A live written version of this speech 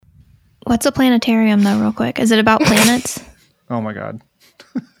What's a planetarium, though, real quick? Is it about planets? Oh, my God.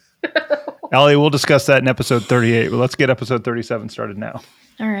 Allie, we'll discuss that in episode 38, but let's get episode 37 started now.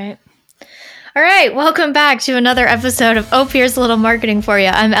 All right. All right. Welcome back to another episode of Oh, Here's a Little Marketing for You.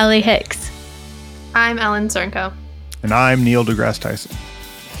 I'm Ellie Hicks. I'm Ellen Cernko. And I'm Neil deGrasse Tyson.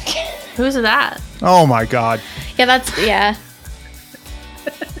 Who's that? Oh, my God. Yeah.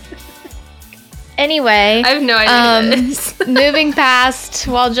 Anyway. I have no idea who this is. Moving past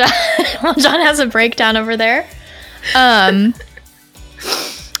while John has a breakdown over there.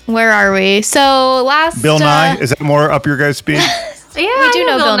 Where are we? So last Bill Nye, is that more up your guys' speed? Yeah, we do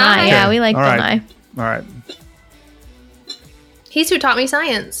know Bill Nye. Yeah, we like Bill Nye. All right. He's who taught me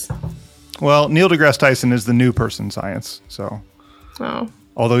science. Well, Neil deGrasse Tyson is the new person science. So,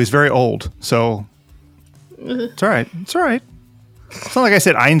 although he's very old, so it's all right. It's all right. It's not like I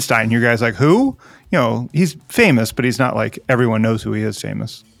said Einstein. You guys like who? You know, he's famous, but he's not like everyone knows who he is.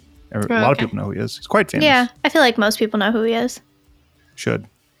 Famous. A lot of people know who he is. He's quite famous. Yeah, I feel like most people know who he is. Should.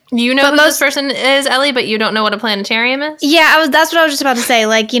 You know who this person is, Ellie, but you don't know what a planetarium is? Yeah, that's what I was just about to say.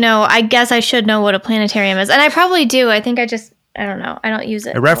 Like, I guess I should know what a planetarium is. And I probably do. I think I don't know. I don't use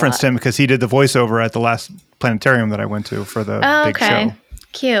it. I referenced him because he did the voiceover at the last planetarium that I went to for the big show.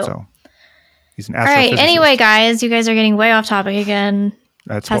 Cute. So he's an astrophysicist. All right. Anyway, guys, you guys are getting way off topic again.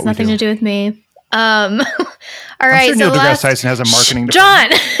 That's has what nothing we to do with me. All right. I'm sure Neil deGrasse Tyson has a marketing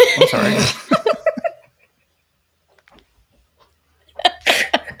department. John! I'm sorry.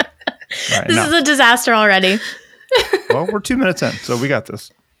 Right, this is a disaster already. Well, we're 2 minutes in, so we got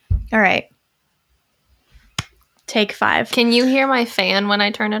this. All right. Take 5. Can you hear my fan when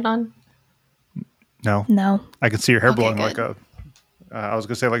I turn it on? No. I can see your hair blowing like a... I was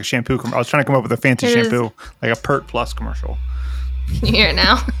going to say like a shampoo. I was trying to come up with a fancy shampoo, like a Pert Plus commercial. Can you hear it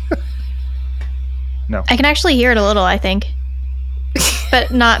now? No. I can actually hear it a little, I think.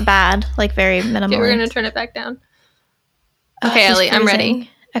 But not bad. Like very minimal. Okay, we're going to turn it back down. Okay, Ellie, I'm ready.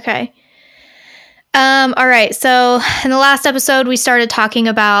 Okay. All right. So in the last episode, we started talking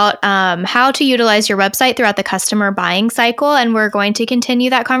about how to utilize your website throughout the customer buying cycle. And we're going to continue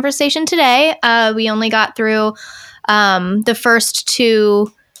that conversation today. We only got through the first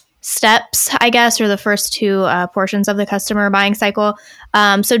 2 steps, I guess, or the first 2 portions of the customer buying cycle.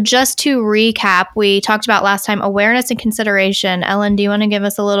 So just to recap, we talked about last time awareness and consideration. Ellen, do you want to give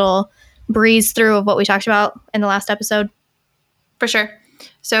us a little breeze through of what we talked about in the last episode? For sure.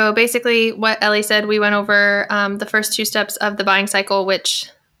 So basically what Ellie said, we went over the first 2 steps of the buying cycle, which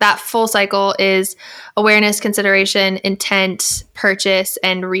that full cycle is awareness, consideration, intent, purchase,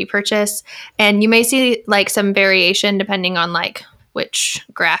 and repurchase. And you may see like some variation depending on like which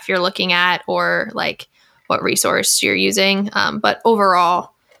graph you're looking at or like what resource you're using. But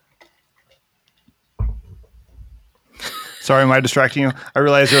overall... Sorry, am I distracting you? I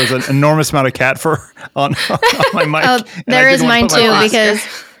realized there was an enormous amount of cat fur on my mic. Oh, there is mine too because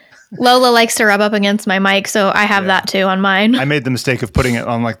Lola likes to rub up against my mic, so I have that too on mine. I made the mistake of putting it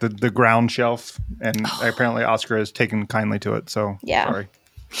on like the ground shelf, and apparently Oscar has taken kindly to it. So sorry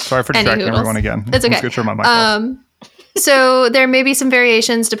for distracting everyone again. It's okay. Let's go turn my mic off. So there may be some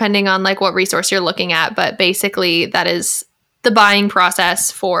variations depending on like what resource you're looking at, but basically that is the buying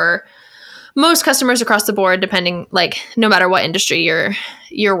process for most customers across the board, depending like no matter what industry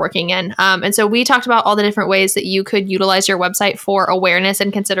you're working in. And so we talked about all the different ways that you could utilize your website for awareness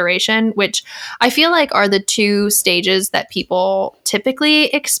and consideration, which I feel like are the 2 stages that people typically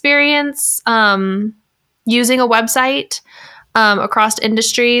experience using a website across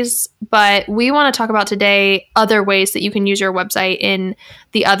industries. But we want to talk about today other ways that you can use your website in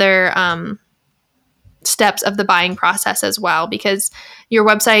the other steps of the buying process as well, because your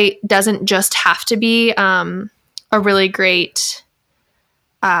website doesn't just have to be a really great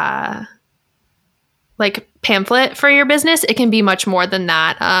like pamphlet for your business. It can be much more than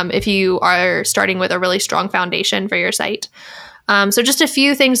that if you are starting with a really strong foundation for your site. So just a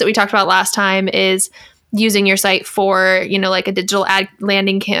few things that we talked about last time is using your site for, like a digital ad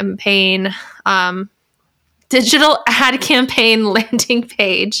landing campaign, landing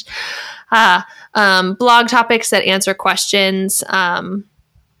page, blog topics that answer questions,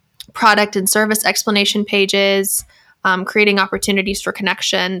 product and service explanation pages, creating opportunities for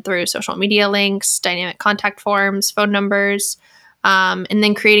connection through social media links, dynamic contact forms, phone numbers, and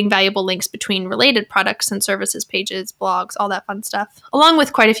then creating valuable links between related products and services pages, blogs, all that fun stuff, along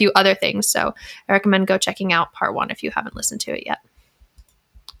with quite a few other things. So I recommend go checking out part 1 if you haven't listened to it yet.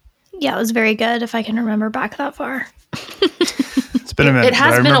 Yeah, it was very good if I can remember back that far. It's been a minute. It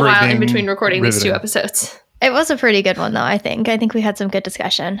has been a while in between recording these 2 episodes. It was a pretty good one, though, I think. I think we had some good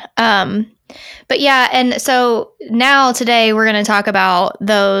discussion. But yeah, and so now today we're going to talk about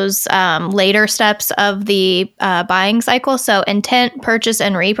those later steps of the buying cycle. So intent, purchase,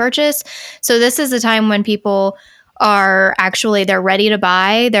 and repurchase. So this is the time when people are actually, they're ready to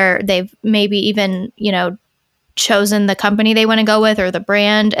buy. They've maybe even, chosen the company they want to go with or the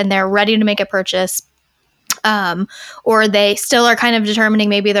brand, and they're ready to make a purchase. Or they still are kind of determining,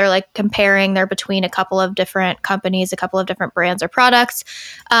 maybe they're like comparing, they're between a couple of different companies, a couple of different brands or products.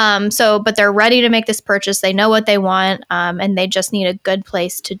 But they're ready to make this purchase. They know what they want, and they just need a good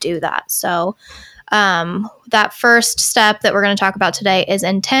place to do that. So that first step that we're going to talk about today is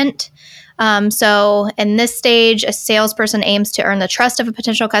intent. So in this stage, a salesperson aims to earn the trust of a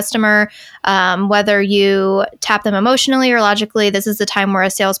potential customer. Whether you tap them emotionally or logically, this is the time where a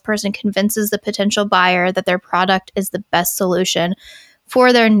salesperson convinces the potential buyer that their product is the best solution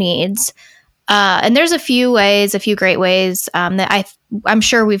for their needs. And there's a few great ways that I'm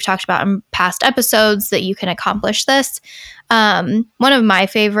sure we've talked about in past episodes that you can accomplish this. One of my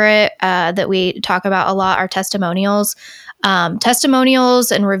favorite that we talk about a lot are testimonials.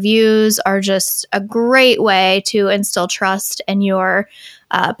 Testimonials and reviews are just a great way to instill trust in your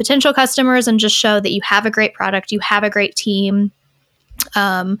potential customers and just show that you have a great product, you have a great team,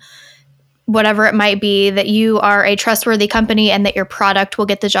 whatever it might be, that you are a trustworthy company and that your product will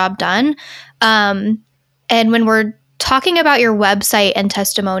get the job done. And when we're talking about your website and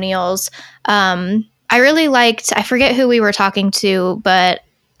testimonials, I really liked, I forget who we were talking to, but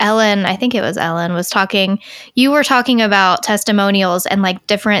Ellen, I think it was Ellen, you were talking about testimonials and like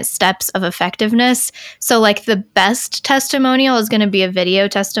different steps of effectiveness. So like the best testimonial is going to be a video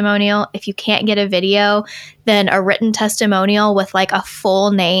testimonial. If you can't get a video, then a written testimonial with like a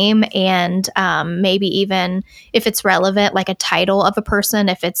full name and maybe even, if it's relevant, like a title of a person,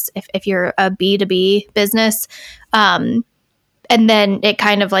 if you're a B2B business. And then it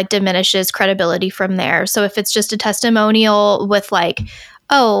kind of like diminishes credibility from there. So if it's just a testimonial with like,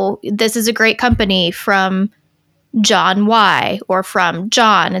 oh, this is a great company from John Y or from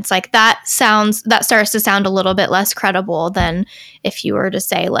John, it's like that starts to sound a little bit less credible than if you were to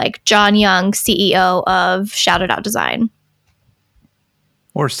say like John Young, CEO of Shout It Out Design.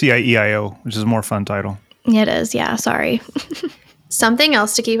 Or CIEIO, which is a more fun title. It is, yeah, sorry. Something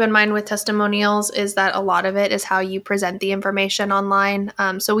else to keep in mind with testimonials is that a lot of it is how you present the information online.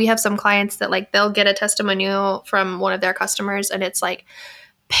 So we have some clients that like they'll get a testimonial from one of their customers and it's like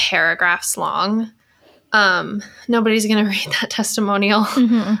paragraphs long. Nobody's going to read that testimonial.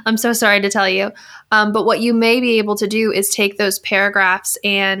 Mm-hmm. I'm so sorry to tell you. But what you may be able to do is take those paragraphs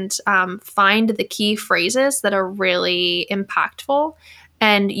and find the key phrases that are really impactful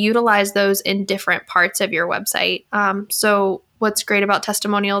and utilize those in different parts of your website. So what's great about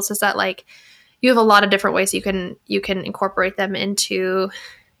testimonials is that like you have a lot of different ways you can incorporate them into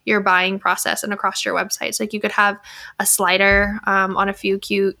your buying process and across your websites. Like you could have a slider on a few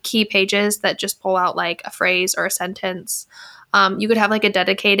key pages that just pull out like a phrase or a sentence. You could have like a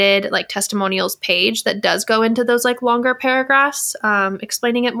dedicated like testimonials page that does go into those like longer paragraphs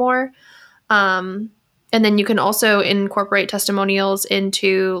explaining it more. And then you can also incorporate testimonials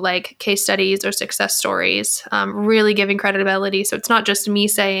into like case studies or success stories, really giving credibility. So it's not just me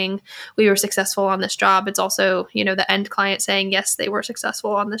saying we were successful on this job. It's also, the end client saying, yes, they were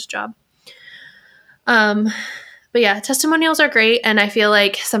successful on this job. But yeah, testimonials are great. And I feel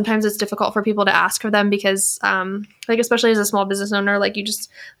like sometimes it's difficult for people to ask for them because like, especially as a small business owner, like you just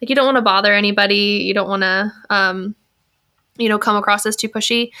like, you don't want to bother anybody. You don't want to, come across as too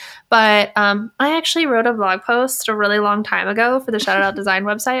pushy. But I actually wrote a blog post a really long time ago for the Shout It Out Design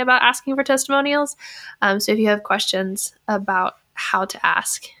website about asking for testimonials. So if you have questions about how to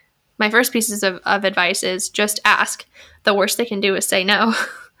ask, my first pieces of advice is just ask. The worst they can do is say no.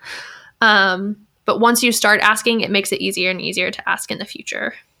 But once you start asking, it makes it easier and easier to ask in the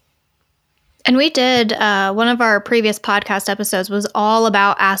future. And we did, one of our previous podcast episodes was all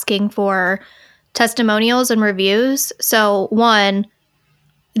about asking for testimonials and reviews. So 1,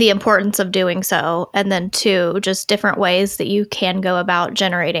 the importance of doing so, and then 2, just different ways that you can go about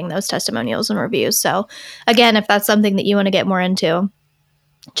generating those testimonials and reviews. So again, if that's something that you want to get more into,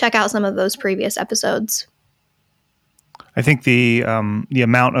 check out some of those previous episodes. I think the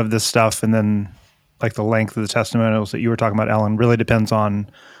amount of this stuff and then like the length of the testimonials that you were talking about, Ellen, really depends on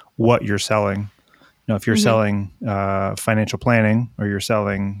what you're selling. If you're selling financial planning or you're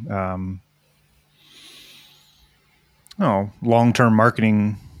selling long-term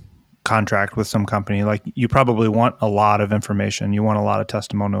marketing contract with some company, like you probably want a lot of information. You want a lot of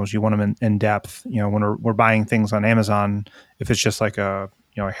testimonials. You want them in depth. When we're buying things on Amazon, if it's just like a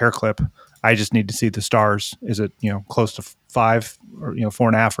hair clip, I just need to see the stars. Is it, close to 5 or,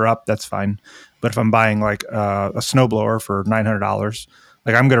 4.5 or up? That's fine. But if I'm buying like a snowblower for $900,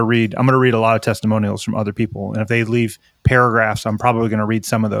 like I'm going to read a lot of testimonials from other people. And if they leave paragraphs, I'm probably going to read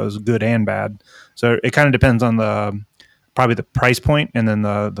some of those, good and bad. So it kind of depends on probably the price point and then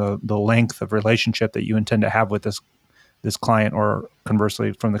the length of relationship that you intend to have with this client, or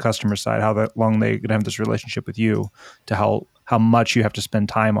conversely from the customer side, how long they can have this relationship with you, to how much you have to spend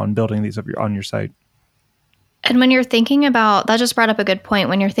time on building these on your site. And when you're thinking about, that just brought up a good point.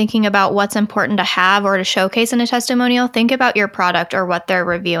 When you're thinking about what's important to have or to showcase in a testimonial, think about your product or what they're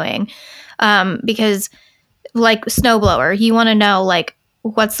reviewing. Because like snowblower, you want to know like,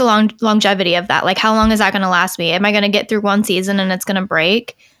 what's the longevity of that? Like, how long is that going to last me? Am I going to get through one season and it's going to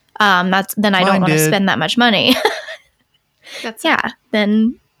break? Then I don't want to spend that much money.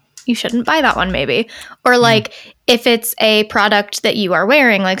 Then you shouldn't buy that one maybe. Or like if it's a product that you are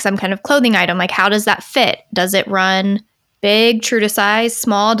wearing, like some kind of clothing item, like how does that fit? Does it run big, true to size,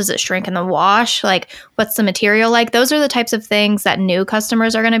 small? Does it shrink in the wash? Like what's the material like? Those are the types of things that new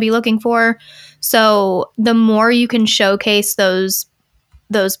customers are going to be looking for. So the more you can showcase those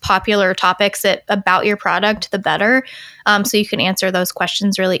popular topics about your product, the better. So you can answer those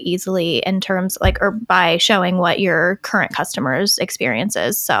questions really easily in terms or by showing what your current customers' experience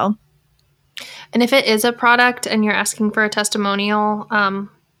is. So, and if it is a product and you're asking for a testimonial,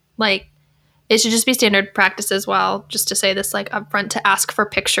 it should just be standard practice as well, just to say this like upfront, to ask for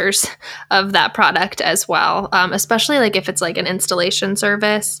pictures of that product as well. Especially like if it's like an installation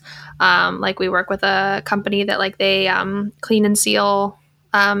service. Like we work with a company that like they clean and seal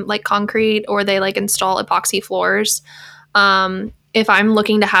like concrete, or they like install epoxy floors. If I'm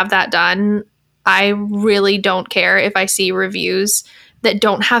looking to have that done, I really don't care if I see reviews that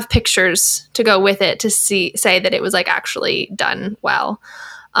don't have pictures to go with it to say that it was like actually done well.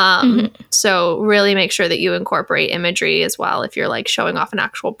 So really make sure that you incorporate imagery as well if you're like showing off an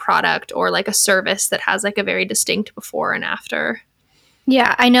actual product or like a service that has like a very distinct before and after.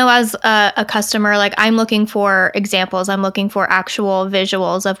 Yeah, I know as a customer, like I'm looking for examples. I'm looking for actual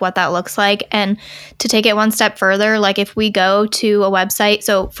visuals of what that looks like. And to take it one step further, like if we go to a website,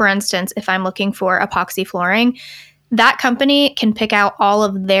 so for instance, if I'm looking for epoxy flooring, that company can pick out all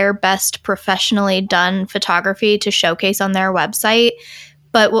of their best professionally done photography to showcase on their website.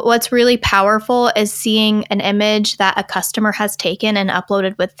 But what's really powerful is seeing an image that a customer has taken and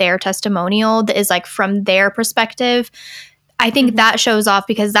uploaded with their testimonial that is like from their perspective. I think that shows off,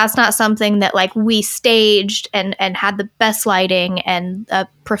 because that's not something that like we staged and had the best lighting and a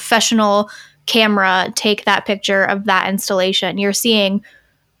professional camera take that picture of that installation. You're seeing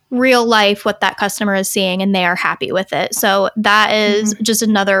real life what that customer is seeing, and they are happy with it. So that is just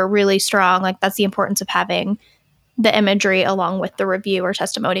another really strong, like that's the importance of having the imagery along with the review or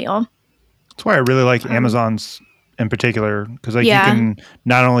testimonial. That's why I really like Amazon's in particular, because like you can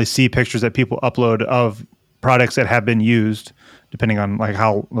not only see pictures that people upload of products that have been used, depending on like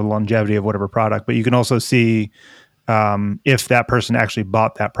how the longevity of whatever product, but you can also see if that person actually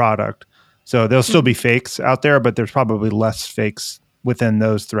bought that product. So there'll still be fakes out there, but there's probably less fakes within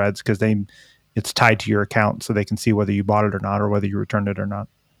those threads because it's tied to your account, so they can see whether you bought it or not, or whether you returned it or not.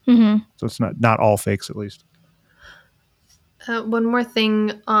 So it's not all fakes, at least. One more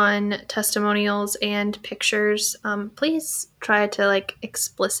thing on testimonials and pictures. Please try to like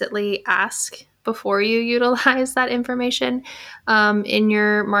explicitly ask before you utilize that information in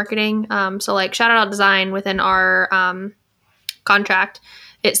your marketing. So like Shout Out Design within our contract,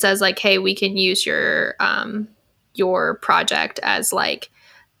 it says like, hey, we can use your project as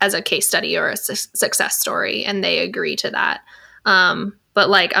a case study or a success story, and they agree to that. But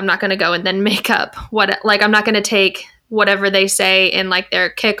like, I'm not going to go and then make up I'm not going to take whatever they say in like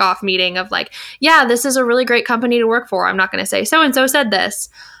their kickoff meeting of like, yeah, this is a really great company to work for. I'm not going to say so-and-so said this.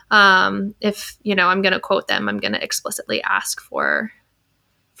 If, I'm going to quote them, I'm going to explicitly ask for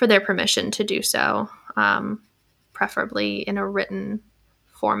their permission to do so, preferably in a written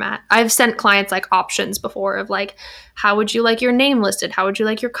format. I've sent clients like options before of like, how would you like your name listed? How would you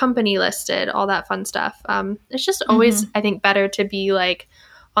like your company listed? All that fun stuff. It's just always, I think, better to be like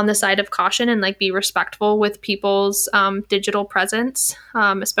on the side of caution and like be respectful with people's digital presence,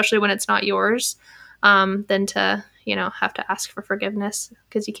 especially when it's not yours, than to have to ask for forgiveness,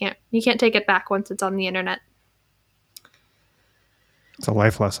 because you can't take it back once it's on the internet. It's a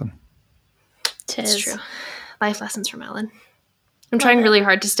life lesson. It's true. Life lessons from Ellen. I'm trying really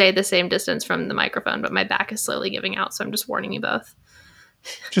hard to stay the same distance from the microphone, but my back is slowly giving out, so I'm just warning you both.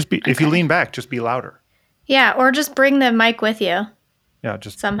 If you lean back, just be louder. Yeah, or just bring the mic with you. Yeah,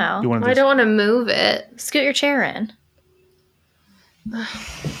 just somehow. I don't want to move it. Scoot your chair in. My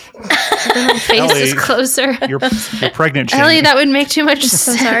face Ellie, is closer. You're pregnant. Ellie, that would make too much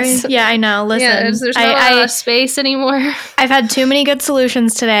sense. Sorry. Yeah, I know. Listen, there's not a lot of space anymore. I've had too many good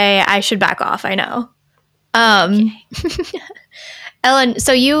solutions today. I should back off. I know. Okay. Ellen,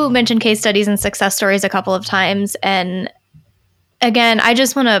 so you mentioned case studies and success stories a couple of times, and again, I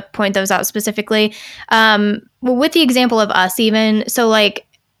just want to point those out specifically. With the example of us, even so, like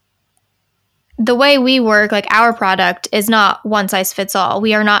the way we work, like our product is not one size fits all.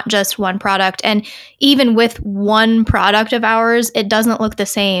 We are not just one product, and even with one product of ours, it doesn't look the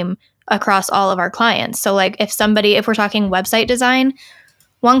same across all of our clients. So, like if we're talking website design.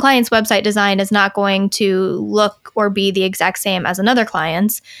 One client's website design is not going to look or be the exact same as another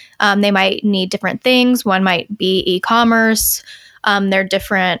client's. They might need different things. One might be e-commerce. They're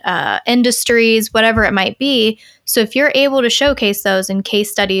different industries, whatever it might be. So if you're able to showcase those in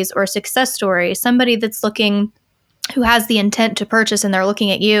case studies or success stories, somebody that's who has the intent to purchase and they're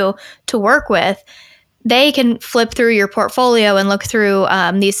looking at you to work with, they can flip through your portfolio and look through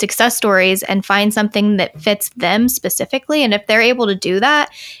these success stories and find something that fits them specifically. And if they're able to do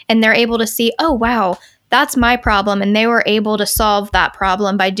that and they're able to see, oh, wow, that's my problem. And they were able to solve that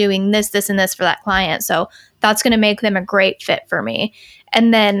problem by doing this, this, and this for that client. So that's going to make them a great fit for me.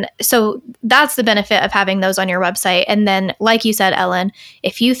 And then, so that's the benefit of having those on your website. And then, like you said, Ellen,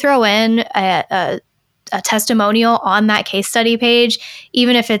 if you throw in a testimonial on that case study page,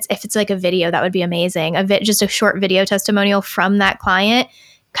 even if it's like a video, that would be amazing. Just a short video testimonial from that client,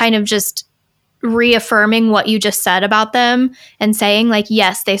 kind of just reaffirming what you just said about them and saying like,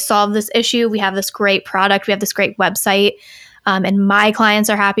 yes, they solved this issue. We have this great product. We have this great website, and my clients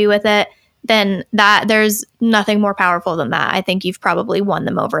are happy with it. Then there's nothing more powerful than that. I think you've probably won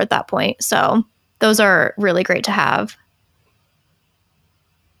them over at that point. So those are really great to have.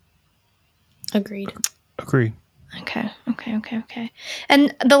 Agreed. Agree. Okay.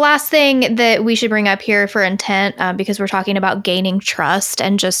 And the last thing that we should bring up here for intent, because we're talking about gaining trust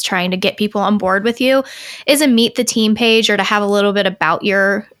and just trying to get people on board with you, is a meet the team page, or to have a little bit about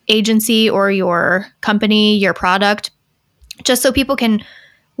your agency or your company, your product, just so people can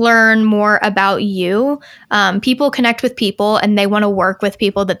learn more about you. People connect with people and they want to work with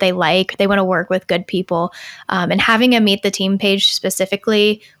people that they like. They want to work with good people. And having a meet the team page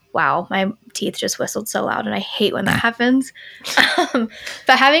specifically, wow, my teeth just whistled so loud and I hate when that happens. But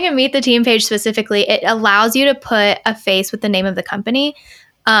having a meet the team page specifically, it allows you to put a face with the name of the company.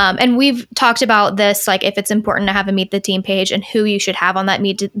 And we've talked about this, like if it's important to have a meet the team page and who you should have on that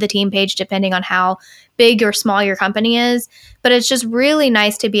meet the team page, depending on how big or small your company is. But it's just really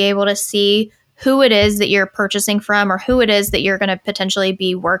nice to be able to see who it is that you're purchasing from or who it is that you're going to potentially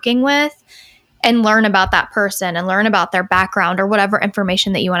be working with, and learn about that person and learn about their background or whatever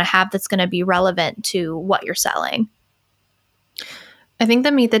information that you want to have that's going to be relevant to what you're selling. I think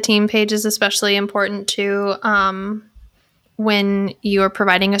the meet the team page is especially important too when you're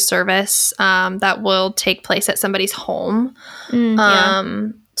providing a service that will take place at somebody's home.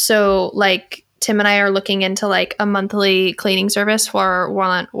 So like Tim and I are looking into like a monthly cleaning service for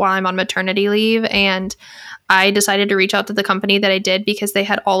while I'm on maternity leave, and I decided to reach out to the company that I did because they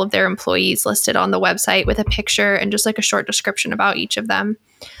had all of their employees listed on the website with a picture and just like a short description about each of them.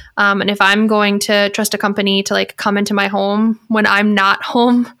 And if I'm going to trust a company to like come into my home when I'm not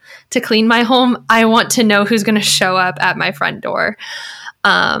home to clean my home, I want to know who's going to show up at my front door.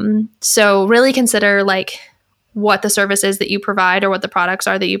 So really consider like what the service is that you provide or what the products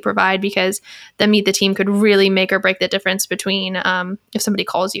are that you provide, because the meet the team could really make or break the difference between if somebody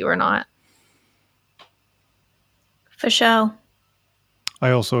calls you or not. For sure. I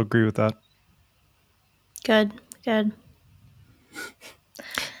also agree with that. Good. Cool.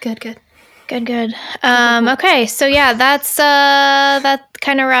 Okay, so yeah, that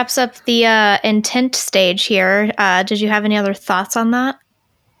kind of wraps up the intent stage here. Did you have any other thoughts on that?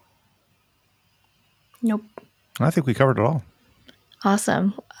 Nope. I think we covered it all.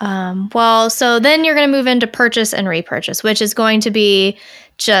 Awesome. Well, so then you're going to move into purchase and repurchase, which is going to be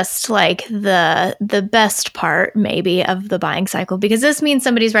just like the best part maybe of the buying cycle, because this means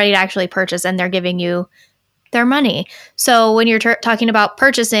somebody's ready to actually purchase and they're giving you their money. So when you're talking about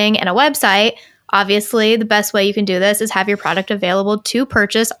purchasing and a website, obviously the best way you can do this is have your product available to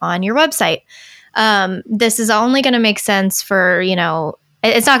purchase on your website. This is only going to make sense for,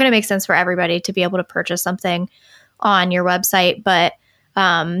 it's not going to make sense for everybody to be able to purchase something on your website, but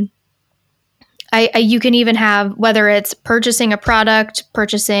you can even have, whether it's purchasing a product,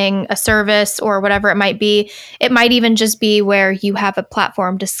 purchasing a service, or whatever it might be. It might even just be where you have a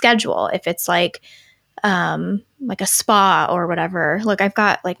platform to schedule. If it's like like a spa or whatever. Look, I've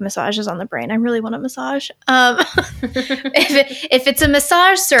got like massages on the brain. I really want a massage. If it's a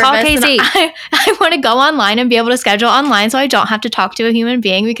massage service, call Casey. I want to go online and be able to schedule online so I don't have to talk to a human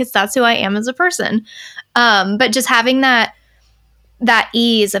being, because that's who I am as a person. But just having that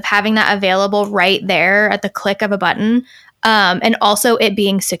ease of having that available right there at the click of a button, and also it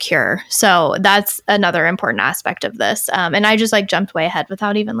being secure. So that's another important aspect of this. And I just like jumped way ahead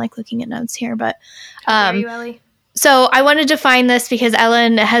without even like looking at notes here. But How dare you, Ellie? so I want to define this because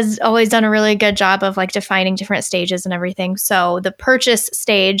Ellen has always done a really good job of like defining different stages and everything. So the purchase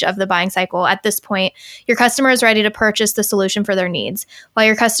stage of the buying cycle, at this point, your customer is ready to purchase the solution for their needs. While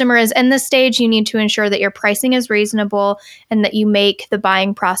your customer is in this stage, you need to ensure that your pricing is reasonable and that you make the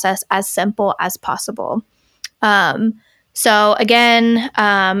buying process as simple as possible. So again,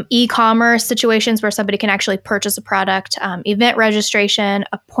 e-commerce situations where somebody can actually purchase a product, event registration,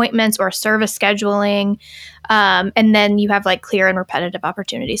 appointments or service scheduling, and then you have like clear and repetitive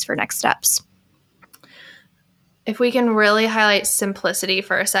opportunities for next steps. If we can really highlight simplicity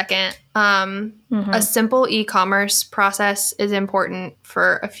for a second, a simple e-commerce process is important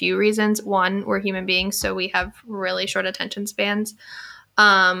for a few reasons. One, we're human beings, so we have really short attention spans.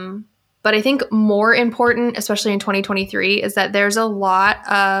 But I think more important, especially in 2023, is that there's a lot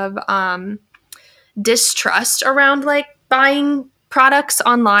of distrust around like buying products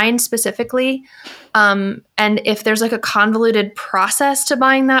online specifically. And if there's like a convoluted process to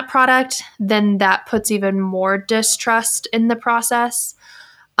buying that product, then that puts even more distrust in the process.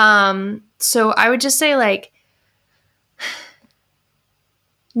 So I would just say like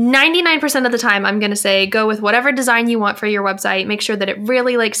 99% of the time, I'm going to say go with whatever design you want for your website. Make sure that it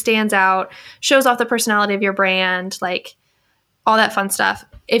really like stands out, shows off the personality of your brand, like all that fun stuff.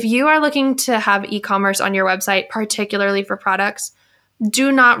 If you are looking to have e-commerce on your website, particularly for products,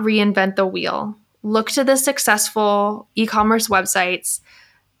 do not reinvent the wheel. Look to the successful e-commerce websites.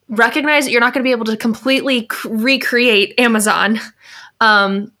 Recognize that you're not going to be able to completely recreate Amazon.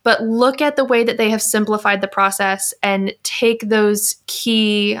 But look at the way that they have simplified the process and take those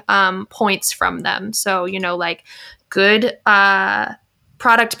key points from them. So, like good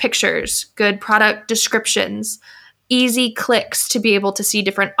product pictures, good product descriptions, easy clicks to be able to see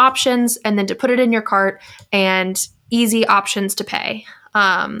different options and then to put it in your cart, and easy options to pay.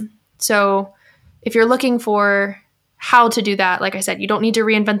 So if you're looking for how to do that, like I said, you don't need to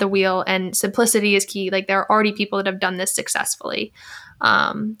reinvent the wheel, and simplicity is key. Like there are already people that have done this successfully.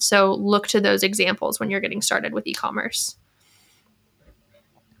 So look to those examples when you're getting started with e-commerce.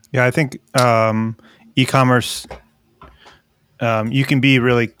 Yeah, I think e-commerce, you can be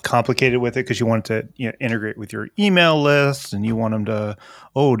really complicated with it because you want it to integrate with your email list, and you want them to,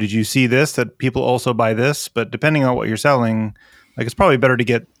 oh, did you see this, that people also buy this? But depending on what you're selling, like it's probably better to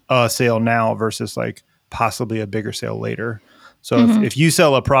get a sale now versus like possibly a bigger sale later. So if you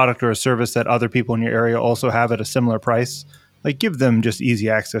sell a product or a service that other people in your area also have at a similar price, like give them just easy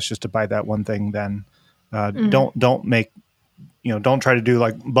access just to buy that one thing. Then don't make, don't try to do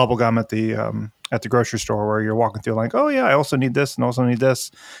like bubble gum at the grocery store where you're walking through like, oh yeah, I also need this and also need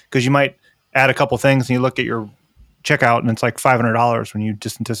this, because you might add a couple things and you look at your checkout and it's like $500 when you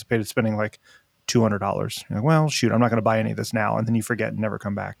just anticipated spending like $200. You're like, well, shoot, I'm not going to buy any of this now, and then you forget and never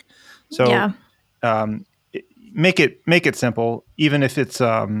come back. So make it simple, even if it's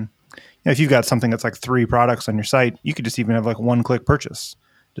if you've got something that's like 3 products on your site, you could just even have like one-click purchase.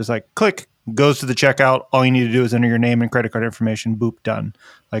 Just like click, goes to the checkout. All you need to do is enter your name and credit card information. Boop, done.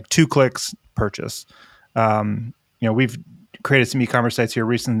 Like 2 clicks, purchase. We've created some e-commerce sites here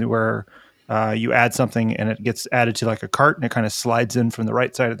recently where you add something and it gets added to like a cart, and it kind of slides in from the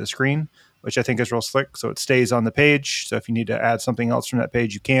right side of the screen, which I think is real slick. So it stays on the page. So if you need to add something else from that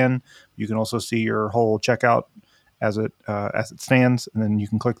page, you can. You can also see your whole checkout as it stands, and then you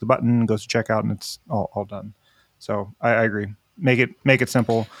can click the button, goes to checkout, and it's all done. So I agree. Make it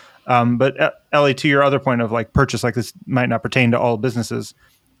simple. But Ellie, to your other point of like purchase, like this might not pertain to all businesses.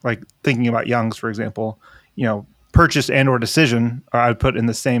 Like thinking about Young's, for example, purchase and or decision, I would put in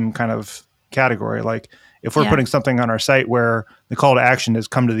the same kind of category. Like if we're putting something on our site where the call to action is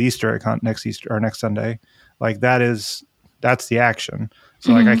come to the Easter egg next Easter or next Sunday, like that's the action.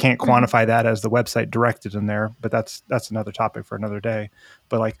 So like I can't quantify that as the website directed in there, but that's another topic for another day.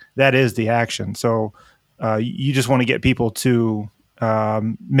 But like that is the action. So you just want to get people to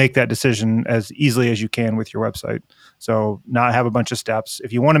make that decision as easily as you can with your website. So not have a bunch of steps.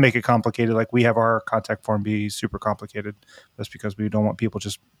 If you want to make it complicated, like we have our contact form be super complicated, that's because we don't want people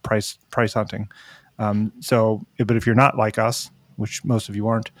just price hunting. But if you're not like us, which most of you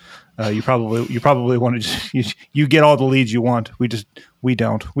aren't, you probably want to you get all the leads you want. We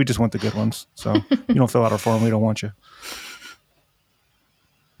don't. We just want the good ones. So you don't fill out our form. We don't want you.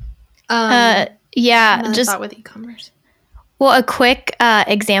 Just thought with e-commerce. Well, a quick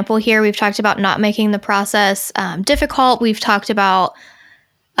example here. We've talked about not making the process difficult. We've talked about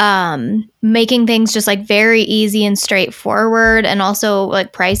making things just like very easy and straightforward, and also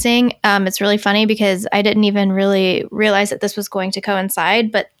like pricing. It's really funny because I didn't even really realize that this was going to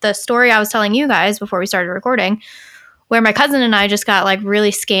coincide. But the story I was telling you guys before we started recording, where my cousin and I just got like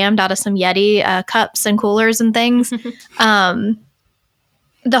really scammed out of some Yeti cups and coolers and things.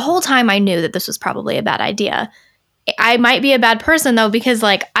 The whole time I knew that this was probably a bad idea. I might be a bad person though, because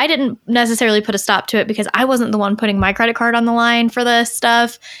like I didn't necessarily put a stop to it because I wasn't the one putting my credit card on the line for this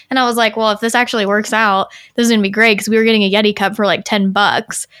stuff. And I was like, well, if this actually works out, this is going to be great because we were getting a Yeti cup for like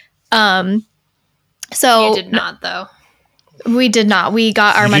 $10. So you did not though. We did not. We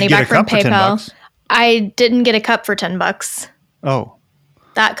got our money back from PayPal. I didn't get a cup for $10. Oh.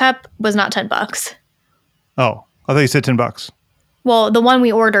 That cup was not $10. Oh, I thought you said $10. Well, the one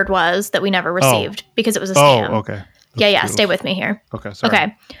we ordered was that we never received because it was a scam. Oh, okay. Yeah. Stay with me here. Okay, sorry.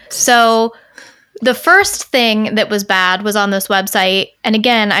 Okay. So the first thing that was bad was on this website. And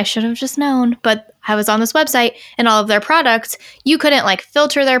again, I should have just known, but I was on this website and all of their products, you couldn't like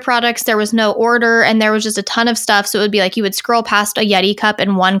filter their products. There was no order and there was just a ton of stuff. So it would be like you would scroll past a Yeti cup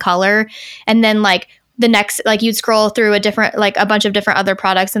in one color and then like the next, like you'd scroll through a bunch of different other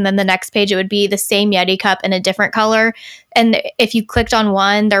products. And then the next page, it would be the same Yeti cup in a different color. And if you clicked on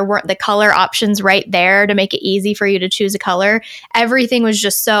one, there weren't the color options right there to make it easy for you to choose a color. Everything was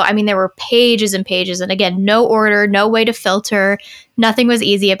just there were pages and pages. And again, no order, no way to filter. Nothing was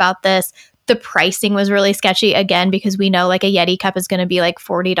easy about this. The pricing was really sketchy again, because we know like a Yeti cup is going to be like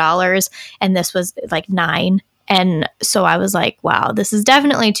 $40 and this was like $9. And so I was like, wow, this is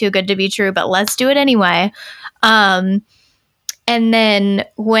definitely too good to be true, but let's do it anyway. And then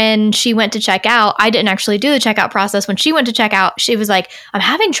when she went to check out, I didn't actually do the checkout process. When she went to check out, she was like, I'm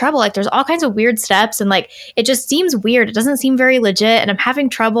having trouble. Like there's all kinds of weird steps. And like, it just seems weird. It doesn't seem very legit. And I'm having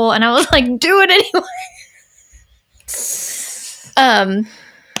trouble. And I was like, do it anyway.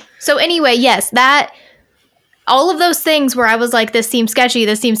 So anyway, yes, all of those things where I was like, this seems sketchy,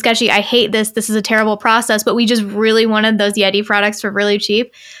 I hate this is a terrible process, but we just really wanted those Yeti products for really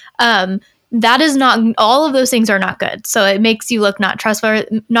cheap. That is not, all of those things are not good. So it makes you look not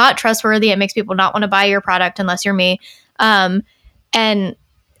trustworthy. It makes people not want to buy your product unless you're me. And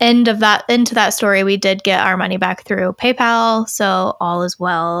into that story, we did get our money back through PayPal. So all is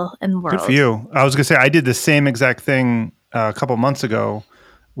well in the world. Good for you. I was going to say, I did the same exact thing a couple months ago.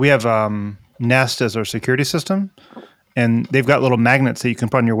 We have Nest as our security system, and they've got little magnets that you can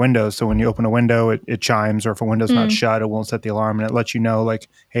put on your windows. So when you open a window, it chimes, or if a window's not shut, it won't set the alarm, and it lets you know like,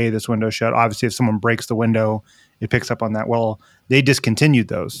 hey, this window's shut. Obviously, if someone breaks the window, it picks up on that. Well, they discontinued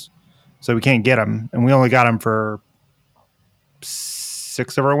those, so we can't get them, and we only got them for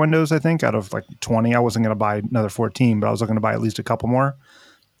 6 of our windows, I think, out of like 20. I wasn't going to buy another 14, but I was looking to buy at least a couple more.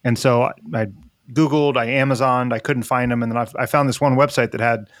 And so I Googled, I Amazoned, I couldn't find them, and then I found this one website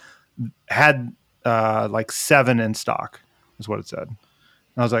that had like 7 in stock, is what it said. And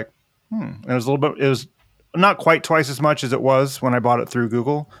I was like, it was not quite twice as much as it was when I bought it through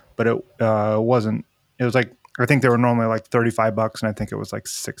Google, but it wasn't. It was like, I think they were normally like $35, and I think it was like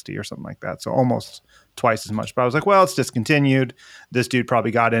 60 or something like that. So almost twice as much. But I was like, well, it's discontinued. This dude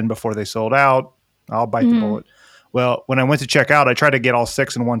probably got in before they sold out. I'll bite the bullet. Well, when I went to check out, I tried to get all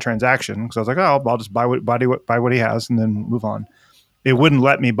 6 in one transaction because I was like, oh, I'll just buy what he has and then move on. It wouldn't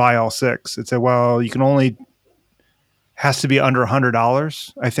let me buy all 6. It said, well, you can only, has to be under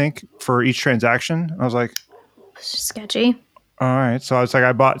 $100, I think, for each transaction. I was like, sketchy. All right. So I was like,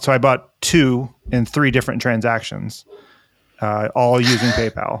 I bought 2 in 3 different transactions, all using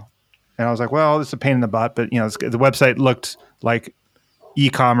PayPal. And I was like, well, it's a pain in the butt, but the website looked like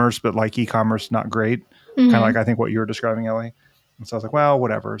e-commerce, but like e-commerce, not great. Kind of like, I think what you were describing, Ellie. And so I was like, well,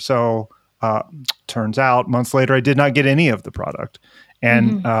 whatever. So turns out months later, I did not get any of the product.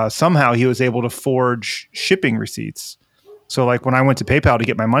 And somehow he was able to forge shipping receipts. So like when I went to PayPal to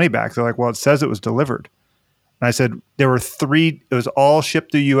get my money back, they're like, well, it says it was delivered. And I said, there were 3, it was all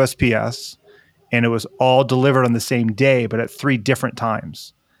shipped through USPS and it was all delivered on the same day, but at 3 different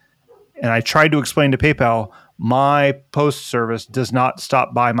times. And I tried to explain to PayPal, my post service does not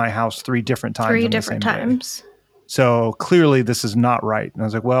stop by my house 3 different times. 3 different times. Day. So clearly this is not right. And I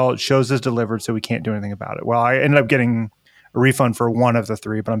was like, well, it shows as delivered, so we can't do anything about it. Well, I ended up getting a refund for one of the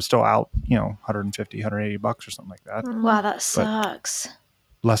 3, but I'm still out, $150, $180 or something like that. Wow, that sucks.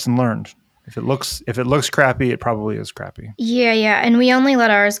 But lesson learned. If it looks crappy, it probably is crappy. Yeah. And we only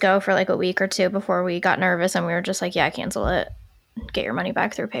let ours go for like a week or two before we got nervous, and we were just like, yeah, cancel it. Get your money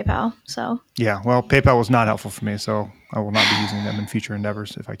back through PayPal. So yeah, well, PayPal was not helpful for me, so I will not be using them in future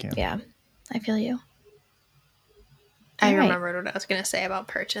endeavors if I can. Yeah, I feel you. I remembered what I was going to say about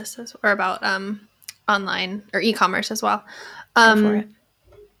purchases or about online or e-commerce as well. Go for it.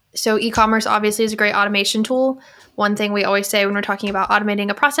 So e-commerce obviously is a great automation tool. One thing we always say when we're talking about automating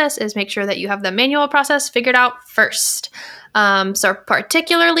a process is make sure that you have the manual process figured out first. So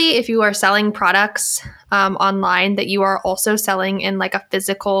particularly if you are selling products online that you are also selling in like a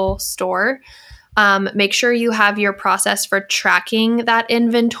physical store, make sure you have your process for tracking that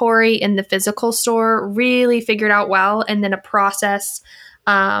inventory in the physical store really figured out well, and then a process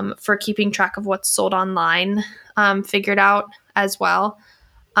for keeping track of what's sold online figured out as well.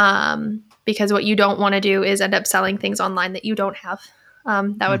 Because what you don't want to do is end up selling things online that you don't have.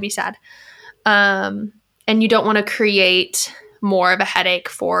 That would be sad. And you don't want to create more of a headache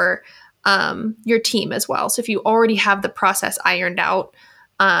for your team as well. So if you already have the process ironed out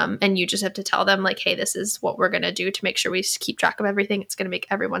and you just have to tell them like, hey, this is what we're going to do to make sure we keep track of everything, it's going to make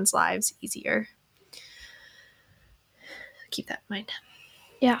everyone's lives easier. Keep that in mind.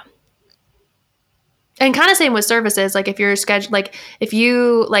 Yeah. And kind of same with services. Like if you're scheduled, like if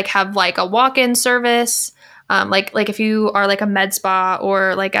you like have like a walk-in service, like if you are like a med spa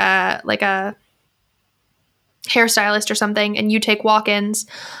or like a hairstylist or something, and you take walk-ins,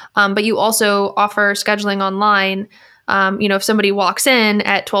 but you also offer scheduling online. If somebody walks in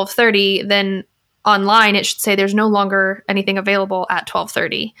at 12:30, then online it should say there's no longer anything available at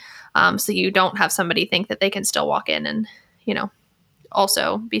 12:30, so you don't have somebody think that they can still walk in and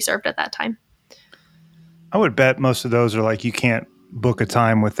also be served at that time. I would bet most of those are like you can't book a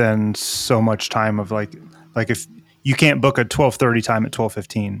time within so much time of like if you can't book a 12:30 time at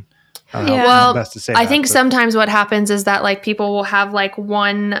 12:15. Well, I think sometimes what happens is that like people will have like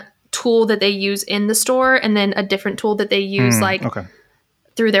one tool that they use in the store and then a different tool that they use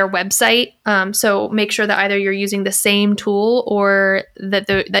through their website. So make sure that either you're using the same tool or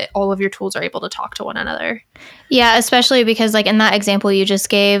that all of your tools are able to talk to one another. Yeah, especially because like in that example you just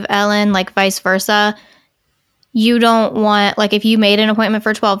gave, Ellen, like vice versa. You don't want, like if you made an appointment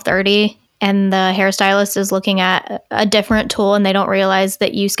for 12:30 and the hairstylist is looking at a different tool and they don't realize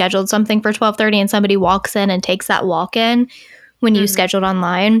that you scheduled something for 12:30 and somebody walks in and takes that walk-in when you scheduled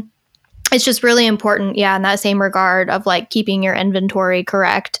online. It's just really important, in that same regard of like keeping your inventory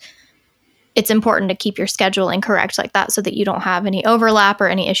correct. It's important to keep your scheduling correct like that so that you don't have any overlap or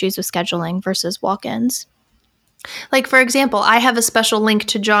any issues with scheduling versus walk-ins. Like, for example, I have a special link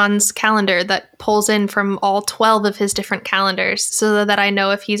to John's calendar that pulls in from all 12 of his different calendars so that I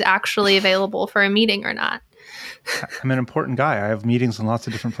know if he's actually available for a meeting or not. I'm an important guy. I have meetings in lots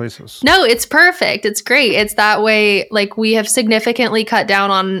of different places. No, it's perfect. It's great. It's that way. Like we have significantly cut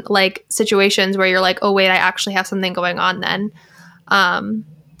down on like situations where you're like, oh, wait, I actually have something going on then.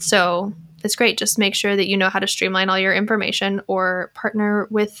 So it's great. Just make sure that you know how to streamline all your information or partner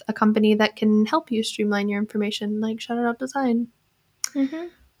with a company that can help you streamline your information, like Shout It Out Design.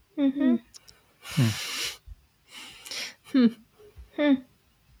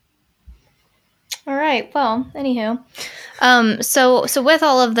 All right. Well, anywho, so with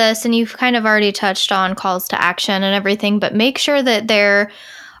all of this, and you've kind of already touched on calls to action and everything, but make sure that there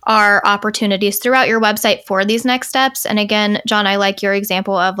are opportunities throughout your website for these next steps. And again, John, I like your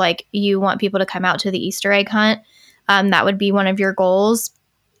example of like you want people to come out to the Easter egg hunt. That would be one of your goals.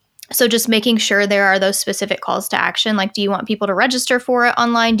 So just making sure there are those specific calls to action. Like, do you want people to register for it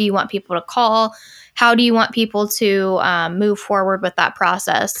online? Do you want people to call? How do you want people to move forward with that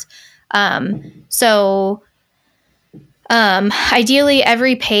process? Ideally,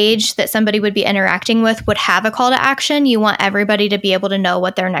 every page that somebody would be interacting with would have a call to action. You want everybody to be able to know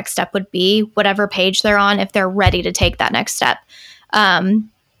what their next step would be, whatever page they're on, if they're ready to take that next step. And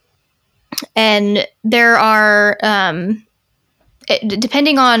there are,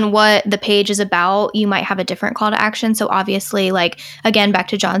 depending on what the page is about, you might have a different call to action. So obviously, like, again, back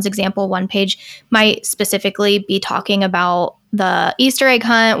to John's example, one page might specifically be talking about the Easter egg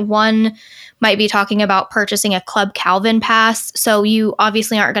hunt. One might be talking about purchasing a Club Calvin pass. So you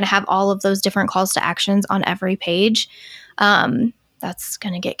obviously aren't going to have all of those different calls to actions on every page. That's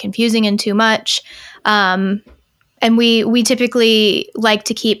going to get confusing and too much. And we typically like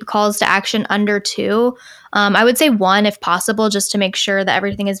to keep calls to action under 2. I would say 1 if possible, just to make sure that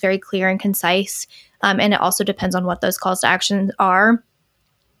everything is very clear and concise. And it also depends on what those calls to action are.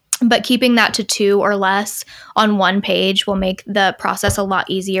 But keeping that to 2 or less on one page will make the process a lot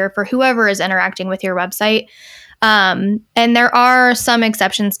easier for whoever is interacting with your website. And there are some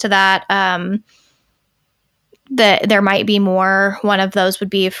exceptions to that. That there might be more. One of those would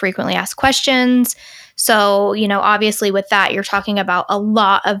be frequently asked questions. So, obviously with that, you're talking about a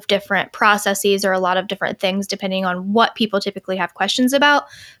lot of different processes or a lot of different things depending on what people typically have questions about.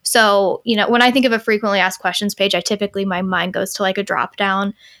 So, when I think of a frequently asked questions page, my mind goes to like a drop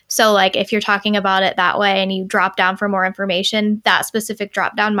down. So like if you're talking about it that way and you drop down for more information, that specific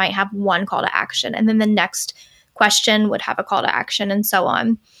drop down might have one call to action. And then the next question would have a call to action and so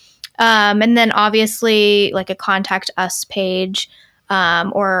on. And then obviously like a contact us page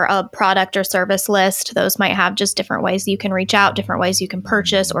or a product or service list. Those might have just different ways you can reach out, different ways you can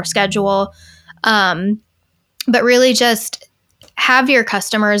purchase or schedule. But really just have your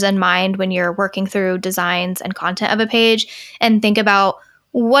customers in mind when you're working through designs and content of a page and think about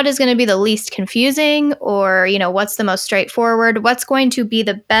what is going to be the least confusing or, what's the most straightforward, what's going to be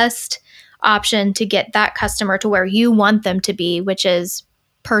the best option to get that customer to where you want them to be, which is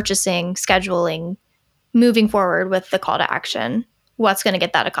purchasing, scheduling, moving forward with the call to action. What's going to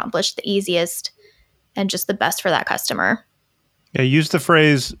get that accomplished the easiest and just the best for that customer. Yeah, use the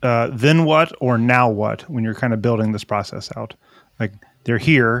phrase then what or now what when you're kind of building this process out. Like they're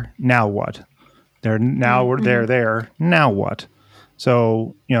here, now what? They're there, now what?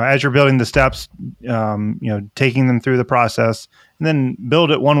 So, as you're building the steps, taking them through the process and then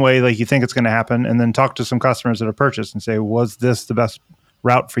build it one way like you think it's going to happen and then talk to some customers that have purchased and say, was this the best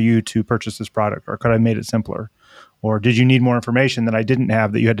route for you to purchase this product, or could I have made it simpler? Or did you need more information that I didn't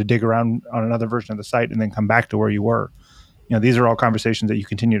have that you had to dig around on another version of the site and then come back to where you were? These are all conversations that you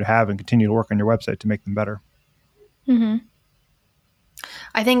continue to have and continue to work on your website to make them better. Mm-hmm.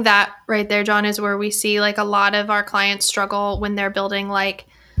 I think that right there, John, is where we see like a lot of our clients struggle when they're building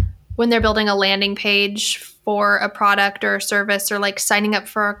a landing page for a product or a service or like signing up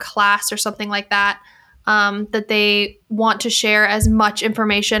for a class or something like that. That they want to share as much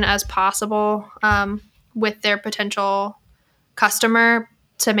information as possible with their potential customer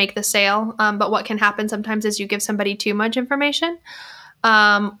to make the sale. But what can happen sometimes is you give somebody too much information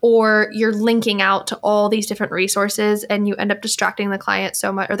or you're linking out to all these different resources and you end up distracting the client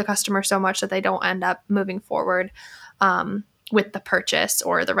so much or the customer so much that they don't end up moving forward with the purchase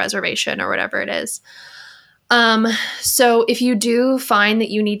or the reservation or whatever it is. So if you do find that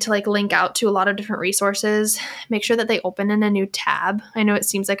you need to like link out to a lot of different resources, make sure that they open in a new tab. I know it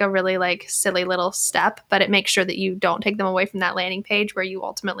seems like a really like silly little step, but it makes sure that you don't take them away from that landing page where you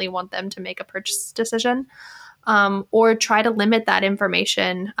ultimately want them to make a purchase decision, or try to limit that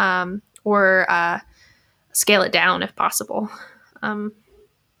information, or scale it down if possible. But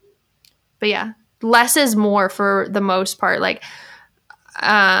yeah, less is more for the most part. Like,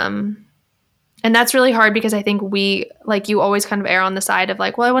 and that's really hard because I think you always kind of err on the side of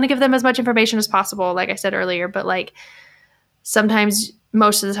like, well, I want to give them as much information as possible, like I said earlier, but like sometimes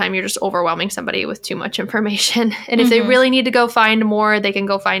most of the time you're just overwhelming somebody with too much information. And if they really need to go find more, they can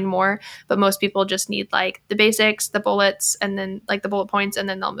go find more. But most people just need like the basics, the bullets, and then like the bullet points, and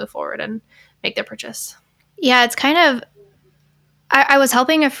then they'll move forward and make their purchase. Yeah, it's kind of, I was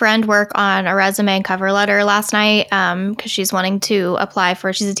helping a friend work on a resume and cover letter last night because she's wanting to apply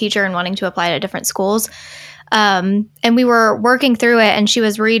she's a teacher and wanting to apply to different schools. And we were working through it and she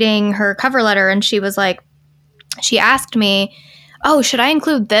was reading her cover letter and she was like, she asked me, oh, should I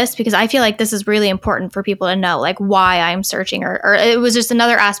include this? Because I feel like this is really important for people to know, like why I'm searching, or it was just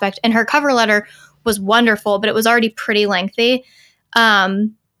another aspect. And her cover letter was wonderful, but it was already pretty lengthy.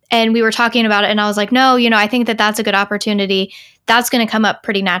 And we were talking about it and I was like, no, I think that that's a good opportunity. That's going to come up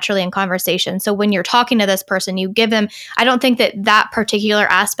pretty naturally in conversation. So when you're talking to this person, you give them, I don't think that particular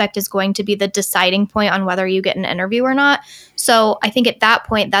aspect is going to be the deciding point on whether you get an interview or not. So I think at that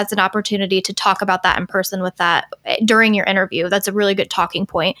point, that's an opportunity to talk about that in person with that during your interview. That's a really good talking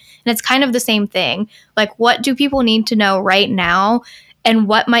point. And it's kind of the same thing. Like, what do people need to know right now? And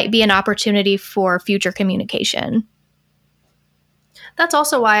what might be an opportunity for future communication? That's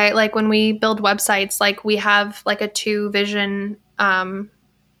also why, like, when we build websites, like, we have, like, a two version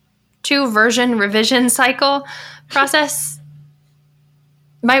revision cycle process.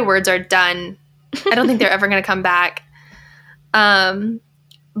 My words are done. I don't think they're ever going to come back.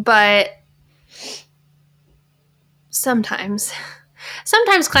 But sometimes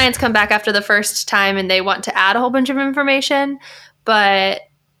clients come back after the first time and they want to add a whole bunch of information, but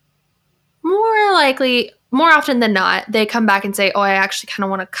more often than not, they come back and say, oh, I actually kind of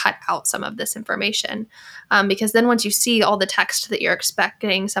want to cut out some of this information. Because then once you see all the text that you're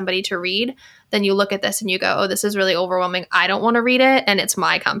expecting somebody to read, then you look at this and you go, oh, this is really overwhelming. I don't want to read it. And it's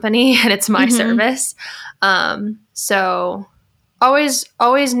my company and it's my service. So always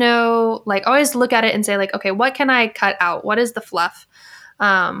know, like, always look at it and say, like, okay, what can I cut out? What is the fluff?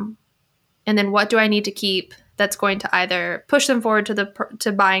 And then what do I need to keep that's going to either push them forward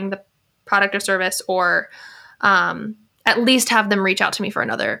to buying the product or service, or at least have them reach out to me for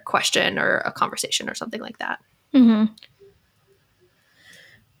another question or a conversation or something like that. Mm-hmm.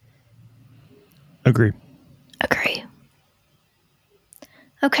 Agree.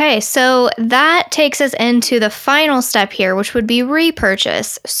 Okay, so that takes us into the final step here, which would be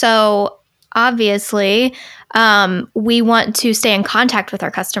repurchase. So obviously, we want to stay in contact with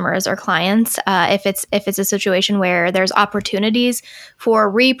our customers or clients. If it's a situation where there's opportunities for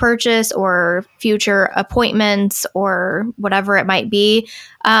repurchase or future appointments or whatever it might be.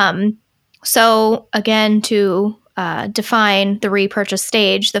 So again, to define the repurchase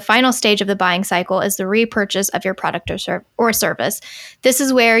stage, the final stage of the buying cycle is the repurchase of your product or service. This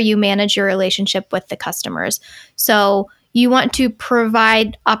is where you manage your relationship with the customers. So you want to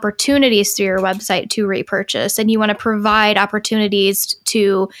provide opportunities through your website to repurchase, and you want to provide opportunities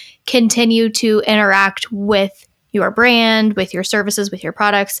to continue to interact with your brand, with your services, with your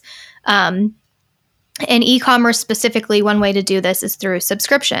products. In e-commerce specifically, one way to do this is through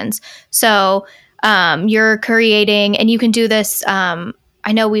subscriptions. So you're creating, and you can do this.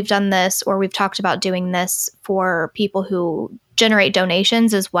 I know we've done this, or we've talked about doing this for people who generate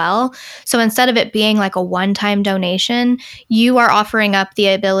donations as well. So instead of it being like a one-time donation, you are offering up the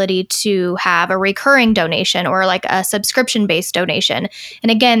ability to have a recurring donation or like a subscription-based donation.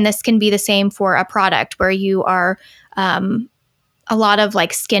 And again, this can be the same for a product where you are a lot of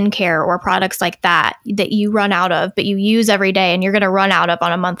like skincare or products like that you run out of, but you use every day and you're going to run out of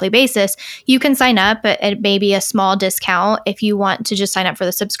on a monthly basis. You can sign up at maybe a small discount if you want to just sign up for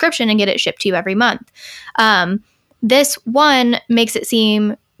the subscription and get it shipped to you every month. This one makes it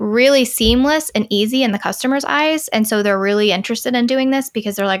seem really seamless and easy in the customer's eyes. And so they're really interested in doing this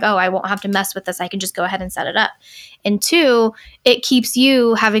because they're like, oh, I won't have to mess with this. I can just go ahead and set it up. And two, it keeps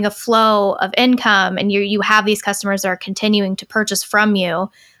you having a flow of income, and you have these customers that are continuing to purchase from you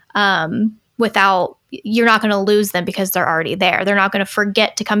without, you're not going to lose them because they're already there. They're not going to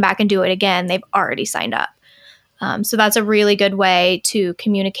forget to come back and do it again. They've already signed up. So that's a really good way to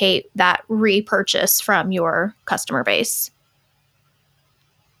communicate that repurchase from your customer base.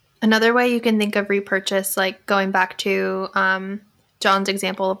 Another way you can think of repurchase, like going back to John's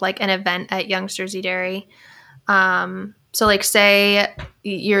example of like an event at Young's Jersey Dairy. So like say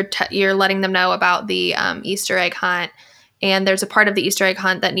you're letting them know about the Easter egg hunt, and there's a part of the Easter egg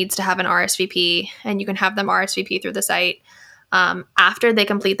hunt that needs to have an RSVP, and you can have them RSVP through the site. After they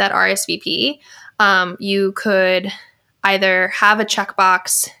complete that RSVP, you could either have a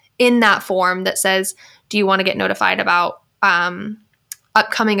checkbox in that form that says, do you want to get notified about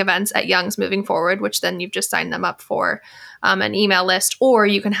upcoming events at Young's moving forward, which then you've just signed them up for an email list, or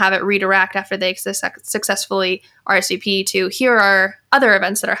you can have it redirect after they successfully RSVP to, here are other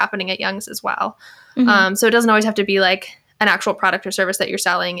events that are happening at Young's as well. Mm-hmm. So it doesn't always have to be like an actual product or service that you're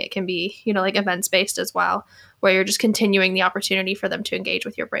selling. It can be, like events based as well, where you're just continuing the opportunity for them to engage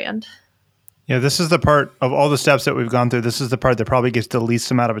with your brand. Yeah, this is the part of all the steps that we've gone through. This is the part that probably gets the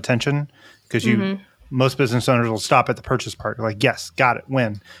least amount of attention, because most business owners will stop at the purchase part. They're like, yes, got it,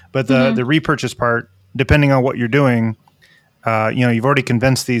 win. But the repurchase part, depending on what you're doing, you've already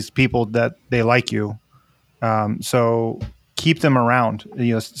convinced these people that they like you. So keep them around.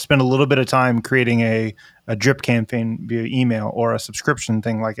 Spend a little bit of time creating a drip campaign via email or a subscription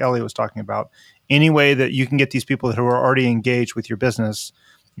thing like Ellie was talking about. Any way that you can get these people who are already engaged with your business.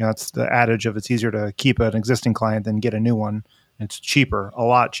 It's the adage of it's easier to keep an existing client than get a new one. It's cheaper, a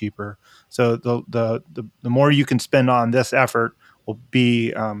lot cheaper. So the more you can spend on this effort will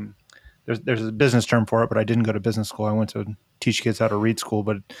be there's a business term for it, but I didn't go to business school. I went to teach kids how to read school,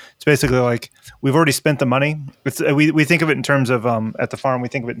 but it's basically like we've already spent the money. We think of it in terms of at the farm. We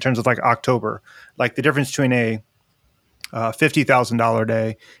think of it in terms of like October, like the difference between a $50,000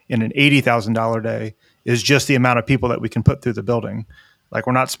 day and an $80,000 day is just the amount of people that we can put through the building. Like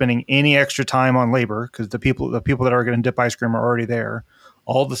we're not spending any extra time on labor because the people that are going to dip ice cream are already there.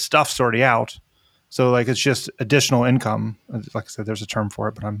 All the stuff's already out. So like it's just additional income. Like I said, there's a term for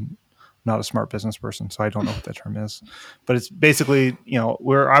it, but I'm not a smart business person, so I don't know what that term is. But it's basically,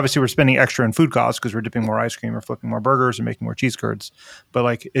 we're spending extra in food costs because we're dipping more ice cream or flipping more burgers and making more cheese curds. But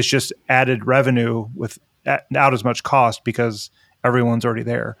like it's just added revenue without as much cost because everyone's already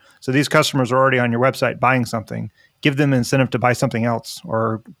there. So these customers are already on your website buying something. Give them an incentive to buy something else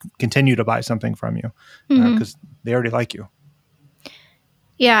or continue to buy something from you because they already like you.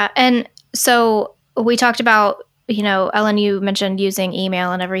 Yeah. And so we talked about, Ellen, you mentioned using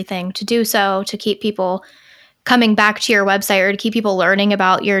email and everything to do so, to keep people coming back to your website or to keep people learning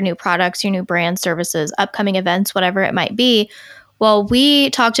about your new products, your new brand, services, upcoming events, whatever it might be. Well, we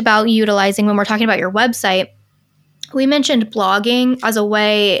talked about utilizing, when we're talking about your website, we mentioned blogging as a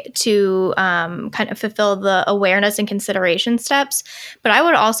way to kind of fulfill the awareness and consideration steps. But I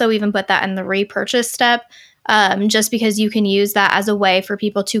would also even put that in the repurchase step, just because you can use that as a way for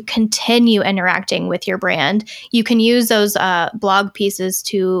people to continue interacting with your brand. You can use those blog pieces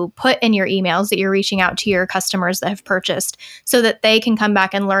to put in your emails that you're reaching out to your customers that have purchased, so that they can come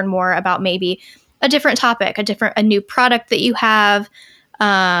back and learn more about maybe a different topic, a new product that you have,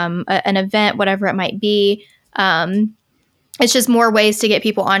 an event, whatever it might be. It's just more ways to get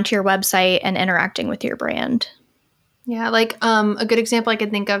people onto your website and interacting with your brand. Yeah, like a good example I could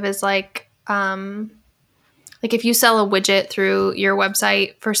think of is like if you sell a widget through your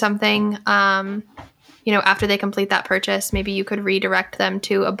website for something, after they complete that purchase, maybe you could redirect them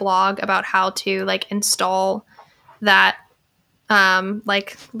to a blog about how to like install that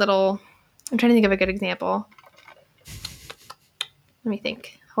little. I'm trying to think of a good example. Let me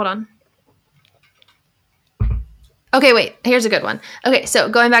think. Hold on. Okay, wait, here's a good one. Okay, so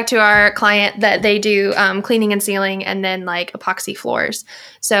going back to our client that they do cleaning and sealing and then like epoxy floors.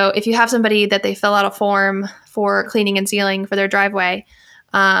 So if you have somebody that they fill out a form for cleaning and sealing for their driveway,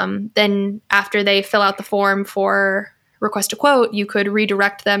 then after they fill out the form for request a quote, you could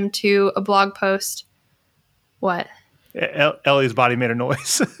redirect them to a blog post. What? Ellie's body made a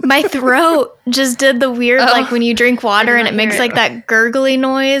noise. My throat just did the weird, like when you drink water and it makes like that gurgly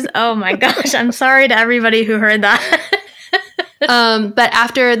noise. Oh my gosh. I'm sorry to everybody who heard that. But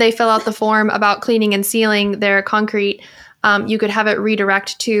after they fill out the form about cleaning and sealing their concrete, you could have it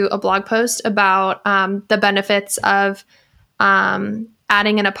redirect to a blog post about the benefits of adding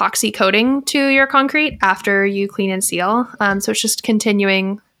an epoxy coating to your concrete after you clean and seal. So it's just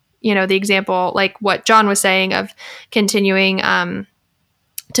continuing the example, like what John was saying of continuing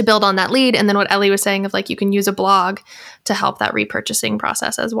to build on that lead. And then what Ellie was saying of like, you can use a blog to help that repurchasing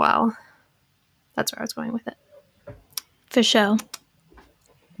process as well. That's where I was going with it. For sure.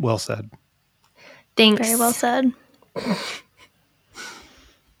 Well said. Thanks. Very well said.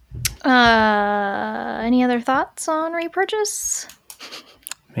 Any other thoughts on repurchase?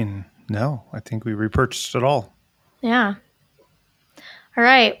 I mean, no, I think we repurchased it all. Yeah. All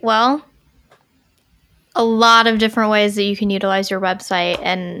right. Well, a lot of different ways that you can utilize your website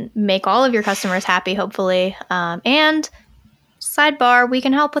and make all of your customers happy, hopefully. And sidebar, we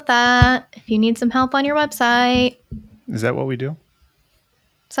can help with that if you need some help on your website. Is that what we do?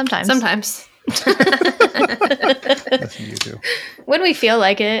 Sometimes. Sometimes. That's what you do. When we feel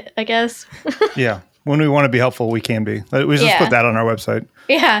like it, I guess. Yeah. When we want to be helpful, we can be. We just put that on our website.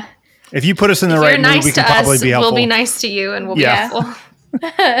 Yeah. If you put us in the right mood, we can probably be helpful. We'll be nice to you and we'll be helpful.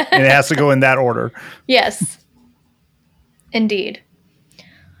 And it has to go in that order. Yes. Indeed.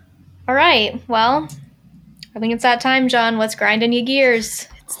 All right. Well, I think it's that time, John. What's grinding your gears?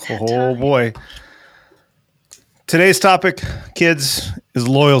 Oh, boy. Today's topic, kids, is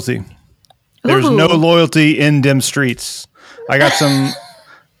loyalty. There's no loyalty in them streets. I got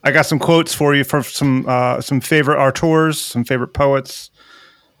some quotes for you from some favorite auteurs, some favorite poets.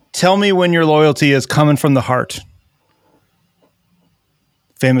 Tell me when your loyalty is coming from the heart.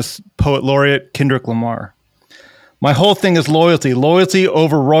 Famous poet laureate Kendrick Lamar. My whole thing is loyalty. Loyalty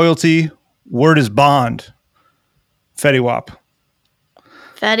over royalty. Word is bond. Fetty Wap.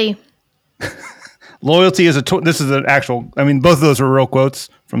 Fetty. Loyalty is this is an actual, I mean, both of those were real quotes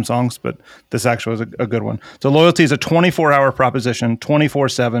from songs, but this actually was a good one. So loyalty is a 24-hour proposition,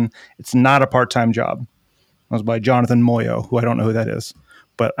 24/7. It's not a part-time job. That was by Jonathan Moyo, who I don't know who that is.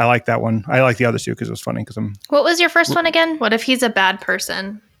 But I like that one. I like the other two because it was funny. What was your first one again? What if he's a bad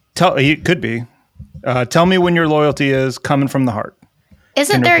person? He could be. Tell me when your loyalty is coming from the heart.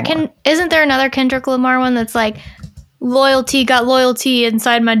 Isn't there another Kendrick Lamar one that's like, loyalty got loyalty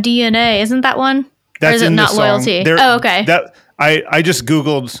inside my DNA? Isn't that one? That's or is it not loyalty? Oh, okay. I just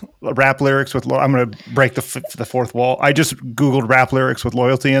Googled rap lyrics with, I'm going to break the fourth wall. I just Googled rap lyrics with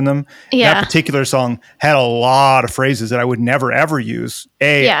loyalty in them. Yeah. That particular song had a lot of phrases that I would never, ever use,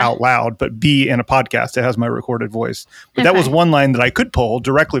 out loud, but B, in a podcast that has my recorded voice. But that was one line that I could pull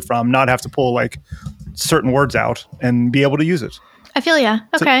directly from, not have to pull like certain words out and be able to use it. I feel ya.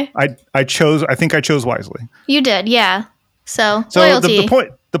 Okay. So I think I chose wisely. You did, yeah. So loyalty.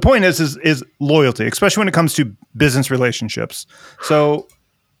 The point is loyalty, especially when it comes to business relationships. So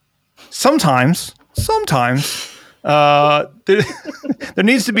sometimes there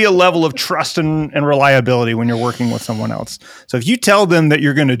needs to be a level of trust and reliability when you're working with someone else. So if you tell them that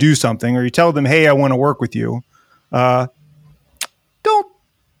you're going to do something, or you tell them, hey, I want to work with you,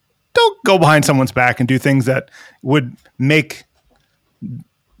 don't go behind someone's back and do things that would make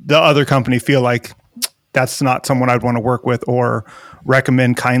the other company feel like that's not someone I'd want to work with or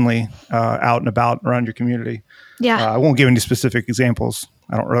recommend kindly out and about around your community. Yeah. I won't give any specific examples.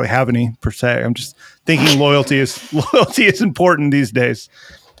 I don't really have any per se. I'm just thinking loyalty is important these days.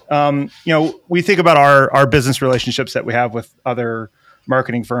 We think about our business relationships that we have with other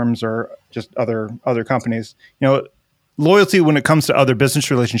marketing firms or just other companies. Loyalty when it comes to other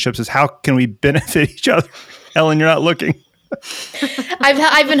business relationships is how can we benefit each other? Ellen, you're not looking.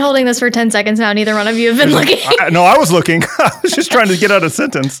 I've been holding this for 10 seconds now. Neither one of you have been looking. I was looking. I was just trying to get out a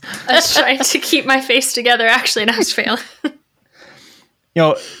sentence. I was trying to keep my face together, actually, and I was failing.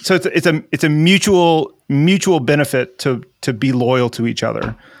 So it's a mutual benefit to be loyal to each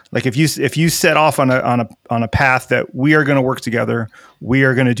other. Like if you set off on a path that we are going to work together, we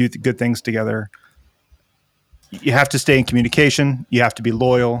are going to do good things together. You have to stay in communication. You have to be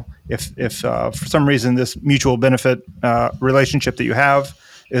loyal. If for some reason this mutual benefit relationship that you have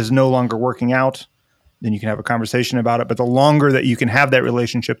is no longer working out, then you can have a conversation about it. But the longer that you can have that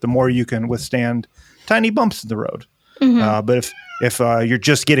relationship, the more you can withstand tiny bumps in the road. Mm-hmm. But if you're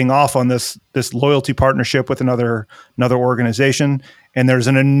just getting off on this loyalty partnership with another organization, and there's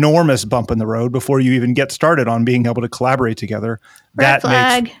an enormous bump in the road before you even get started on being able to collaborate together, Red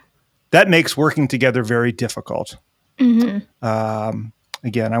flag. That makes working together very difficult. Mm-hmm.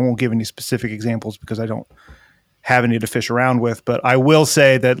 Again, I won't give any specific examples because I don't have any to fish around with, but I will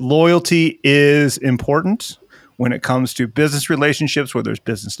say that loyalty is important when it comes to business relationships, whether it's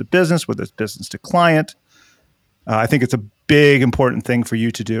business to business, whether it's business to client. I think it's a big, important thing for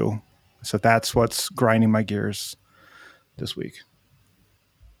you to do. So that's what's grinding my gears this week.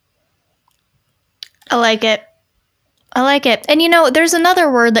 I like it. And there's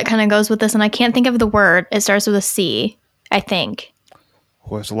another word that kind of goes with this, and I can't think of the word. It starts with a C, I think.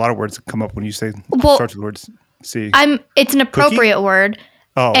 Well, there's a lot of words that come up when you say starts with the word C. It's an appropriate word.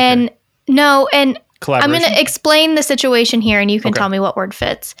 Oh, okay. And I'm going to explain the situation here, and you can tell me what word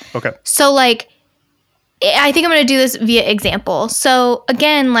fits. Okay. So, I think I'm going to do this via example. So,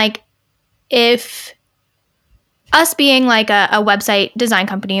 again, if us being a website design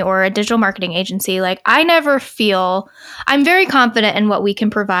company or a digital marketing agency, I never feel I'm very confident in what we can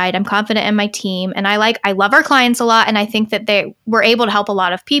provide. I'm confident in my team, and I love our clients a lot, and I think that we're able to help a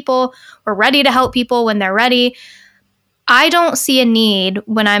lot of people. We're ready to help people when they're ready. I don't see a need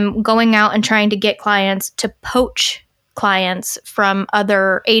when I'm going out and trying to get clients to poach clients from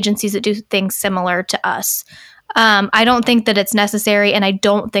other agencies that do things similar to us. I don't think that it's necessary, and I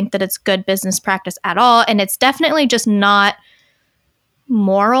don't think that it's good business practice at all. And it's definitely just not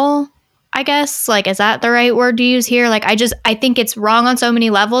moral, I guess. Is that the right word to use here? I think it's wrong on so many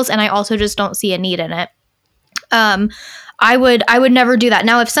levels, and I also just don't see a need in it. I would never do that.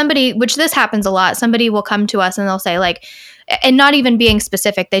 Now, if somebody, which this happens a lot, somebody will come to us and they'll say and not even being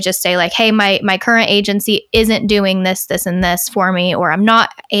specific, they just say hey, my current agency isn't doing this, and this for me, or I'm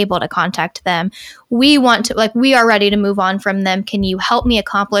not able to contact them. We want to, we are ready to move on from them. Can you help me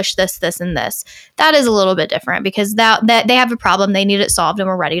accomplish this, and this? That is a little bit different because that they have a problem, they need it solved, and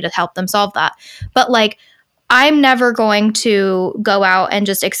we're ready to help them solve that. But I'm never going to go out and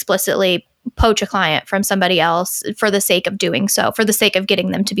just explicitly poach a client from somebody else for the sake of doing so, for the sake of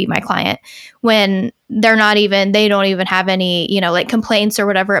getting them to be my client, when they don't even have any, complaints or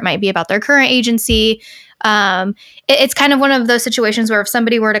whatever it might be about their current agency. It's kind of one of those situations where if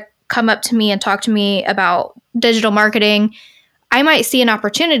somebody were to come up to me and talk to me about digital marketing, I might see an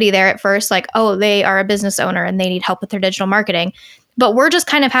opportunity there at first, they are a business owner and they need help with their digital marketing. But we're just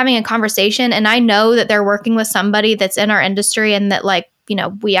kind of having a conversation, and I know that they're working with somebody that's in our industry and that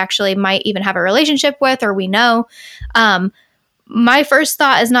we actually might even have a relationship with, or we know. My first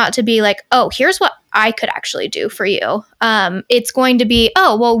thought is not to be here's what I could actually do for you. It's going to be,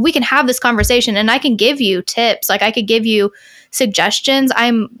 we can have this conversation and I can give you tips. I could give you suggestions.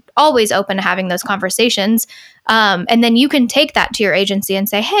 I'm always open to having those conversations. And then you can take that to your agency and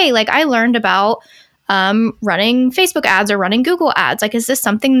say, hey, I learned about running Facebook ads or running Google ads. Is this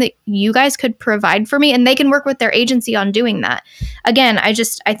something that you guys could provide for me? And they can work with their agency on doing that. Again, I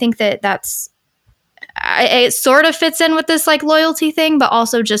think that's, it sort of fits in with this loyalty thing, but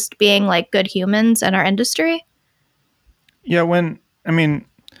also just being good humans in our industry. Yeah. When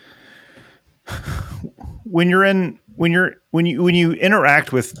you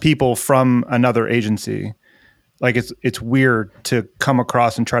interact with people from another agency, it's weird to come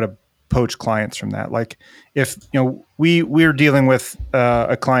across and try to poach clients from that. If we're dealing with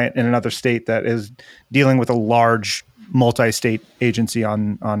a client in another state that is dealing with a large multi-state agency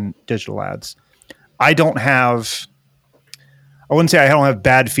on digital ads, I don't have wouldn't say I don't have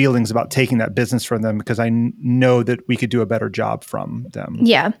bad feelings about taking that business from them because I know that we could do a better job from them.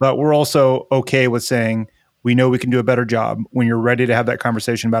 Yeah. But we're also okay with saying, we know we can do a better job. When you're ready to have that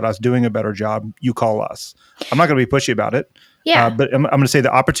conversation about us doing a better job, you call us. I'm not going to be pushy about it. Yeah. But I'm going to say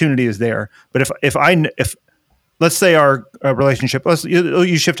the opportunity is there. But if let's say our relationship, let's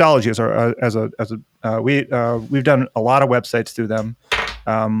use Shiftology we've done a lot of websites through them.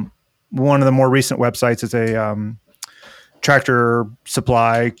 One of the more recent websites is a tractor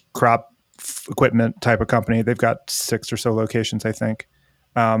supply crop equipment type of company. They've got 6 or so locations, I think.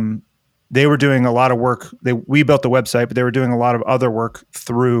 They were doing a lot of work. We built the website, but they were doing a lot of other work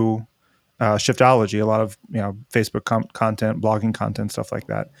through Shiftology, a lot of Facebook content, blogging content, stuff like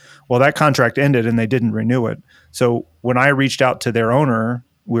that. Well, that contract ended and they didn't renew it. So when I reached out to their owner,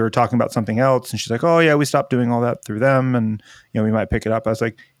 we were talking about something else, and she's like, "Oh yeah, we stopped doing all that through them, and we might pick it up." I was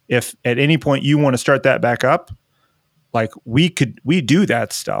like, "If at any point you want to start that back up, like we do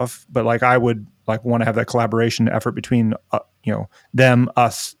that stuff, but like I would like want to have that collaboration effort between them,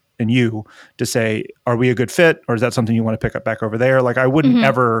 us, and you to say, are we a good fit, or is that something you want to pick up back over there?" Like I wouldn't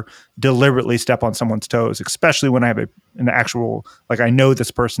ever deliberately step on someone's toes, especially when I have an actual, like I know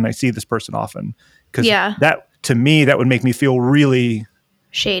this person, I see this person often, because that to me that would make me feel really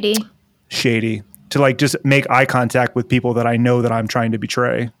shady to like just make eye contact with people that I know that I'm trying to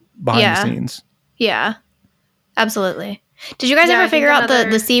betray behind the scenes. Yeah, absolutely. Did you guys ever figure out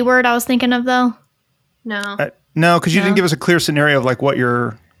the C word I was thinking of though? No. No, because you didn't give us a clear scenario of like what.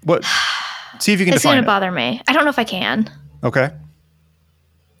 See if you can define it. It's going to bother me. I don't know if I can. Okay.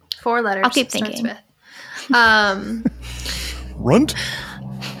 4 letters. I'll keep thinking. Runt?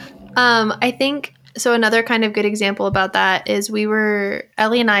 I think, so another kind of good example about that is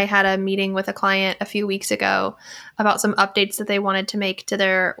Ellie and I had a meeting with a client a few weeks ago about some updates that they wanted to make to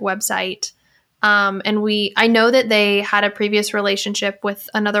their website. And I know that they had a previous relationship with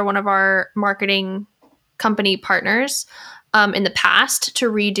another one of our marketing company partners in the past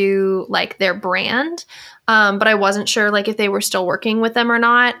to redo like their brand. But I wasn't sure like if they were still working with them or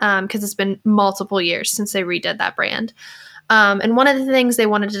not, because it's been multiple years since they redid that brand. And one of the things they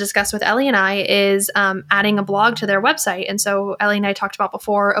wanted to discuss with Ellie and I is adding a blog to their website. And so Ellie and I talked about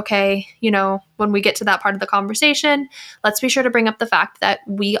before, okay, when we get to that part of the conversation, let's be sure to bring up the fact that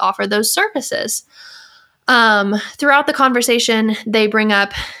we offer those services. Throughout the conversation, they bring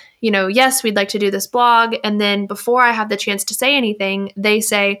up, yes, we'd like to do this blog. And then before I have the chance to say anything, they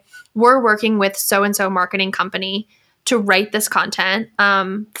say, we're working with so-and-so marketing company to write this content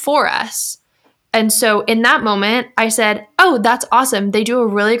for us. And so in that moment, I said, oh, that's awesome. They do a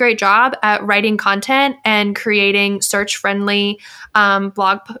really great job at writing content and creating search-friendly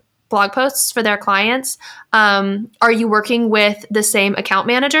blog posts for their clients. Are you working with the same account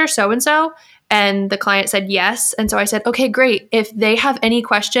manager, so-and-so? And the client said yes. And so I said, okay, great. If they have any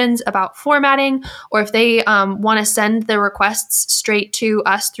questions about formatting, or if they want to send the requests straight to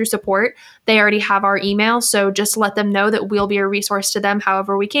us through support, they already have our email. So just let them know that we'll be a resource to them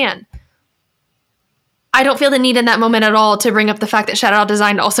however we can. I don't feel the need in that moment at all to bring up the fact that Shout Out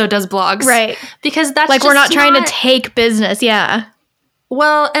Design also does blogs. Right. Because that's like, we're not trying to take business. Yeah.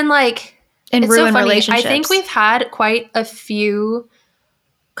 Well, and like, and it's ruin so funny. relationships. I think we've had quite a few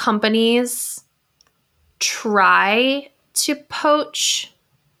companies try to poach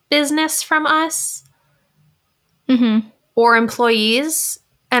business from us or employees,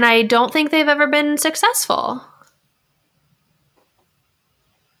 and I don't think they've ever been successful,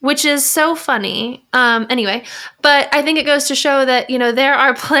 which is so funny. Anyway, but I think it goes to show that, there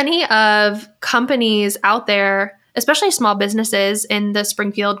are plenty of companies out there, especially small businesses in the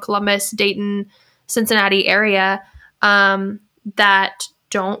Springfield, Columbus, Dayton, Cincinnati area that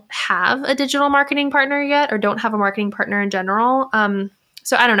don't have a digital marketing partner yet, or don't have a marketing partner in general.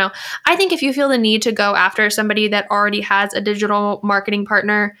 So I don't know. I think if you feel the need to go after somebody that already has a digital marketing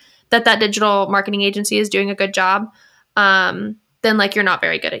partner, that digital marketing agency is doing a good job, then like you're not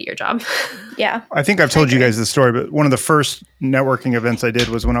very good at your job. Yeah. I think I've told you guys this story, but one of the first networking events I did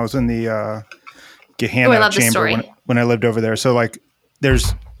was when I was in the Gehanna chamber when I lived over there. So like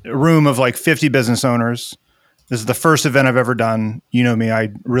there's a room of like 50 business owners. This is the first event I've ever done. You know me,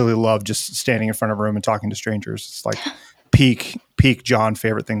 I really love just standing in front of a room and talking to strangers. It's like peak John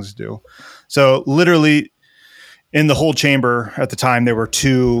favorite things to do. So literally in the whole chamber at the time, there were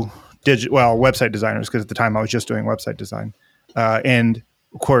 2 website designers, because at the time I was just doing website design. And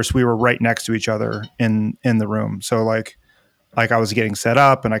of course we were right next to each other in the room. So like I was getting set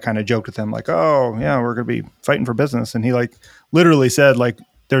up and I kind of joked with him like, oh yeah, we're going to be fighting for business. And he like literally said like,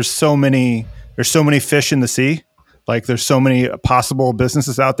 there's so many fish in the sea. Like there's so many possible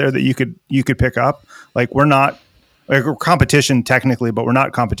businesses out there that you could pick up. Like we're not like we're competition technically, but we're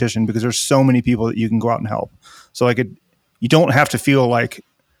not competition because there's so many people that you can go out and help. So like you don't have to feel like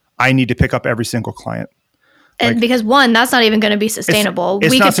I need to pick up every single client. And like, because one, that's not even going to be sustainable.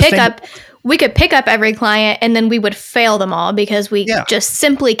 It's We could pick up every client and then we would fail them all because we just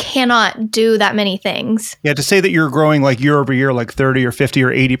simply cannot do that many things. Yeah, to say that you're growing like year over year, like 30 or 50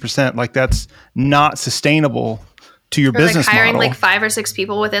 or 80%, like that's not sustainable to your business like hiring model. like 5 or 6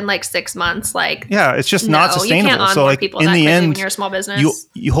 people within like 6 months. Like, yeah, it's just not sustainable. You can't onboard so like people in the end, when you're a small business.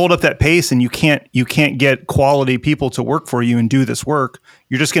 You hold up that pace and you can't get quality people to work for you and do this work.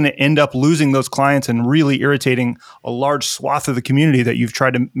 You're just going to end up losing those clients and really irritating a large swath of the community that you've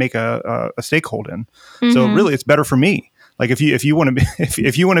tried to make a stakehold in. Mm-hmm. So really, it's better for me. Like if you want to be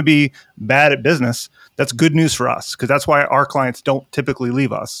if you want to be bad at business, that's good news for us because that's why our clients don't typically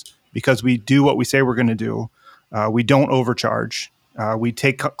leave us because we do what we say we're going to do. We don't overcharge. We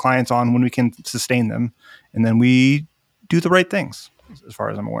take clients on when we can sustain them, and then we do the right things, as far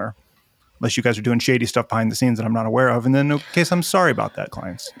as I'm aware. Unless you guys are doing shady stuff behind the scenes that I'm not aware of, and then in case I'm sorry about that,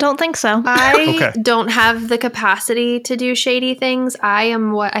 clients. Don't think so. I don't have the capacity to do shady things. I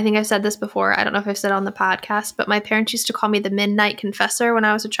am what I think I've said this before. I don't know if I've said it on the podcast, but my parents used to call me the midnight confessor when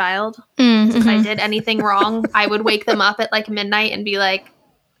I was a child. Mm-hmm. If I did anything wrong, I would wake them up at like midnight and be like,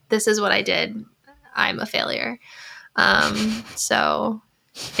 "This is what I did. I'm a failure." So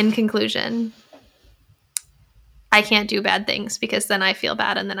in conclusion, I can't do bad things because then I feel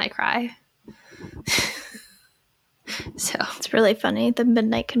bad and then I cry. So it's really funny. The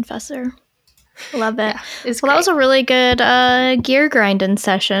Midnight Confessor. Love it. Yeah, that was a really good gear grinding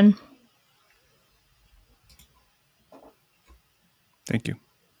session. Thank you.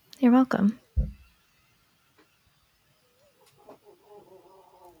 You're welcome.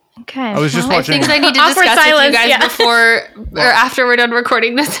 Okay. I was just watching. Things I need to discuss with you guys before or after we're done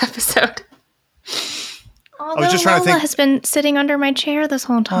recording this episode. I was just trying to think. Lola has been sitting under my chair this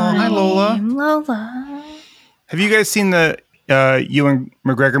whole time. Oh, hi, Lola. Lola. Have you guys seen the Ewan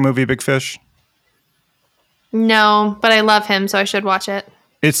McGregor movie, Big Fish? No, but I love him, so I should watch it.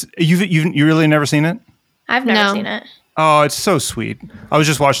 It's you really never seen it? I've never seen it. Oh, it's so sweet. I was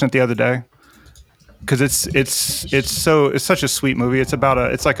just watching it the other day because it's such a sweet movie. It's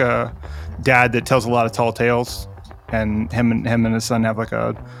like a dad that tells a lot of tall tales, and him and his son have like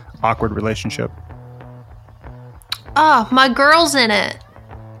a awkward relationship. Oh, my girl's in it.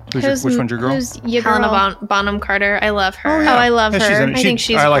 Which one's your girl? Who's your Helena girl? Bonham Carter. I love her. Oh, I love her. I think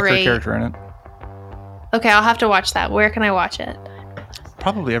she's I like great. her character in it. Okay, I'll have to watch that. Where can I watch it?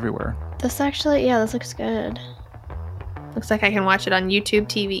 Probably everywhere. This looks good. Looks like I can watch it on YouTube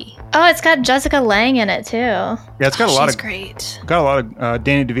TV. Oh, it's got Jessica Lange in it too. Yeah, it's got she's great. Got a lot of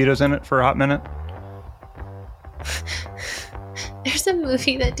Danny DeVito's in it for a hot minute. There's a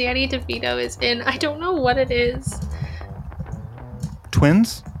movie that Danny DeVito is in. I don't know what it is.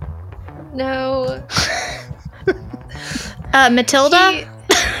 Twins? No. Matilda?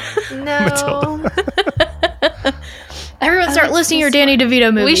 No. Matilda. Everyone start listing your Danny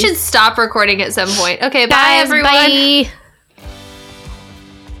DeVito movies. We should stop recording at some point. Okay, bye everyone. Bye.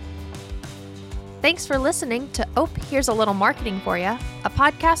 Thanks for listening to Ope, Here's a Little Marketing For Ya, a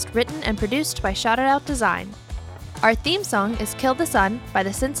podcast written and produced by Shout It Out Design. Our theme song is Kill the Sun by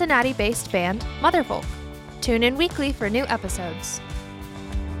the Cincinnati-based band Motherfolk. Tune in weekly for new episodes.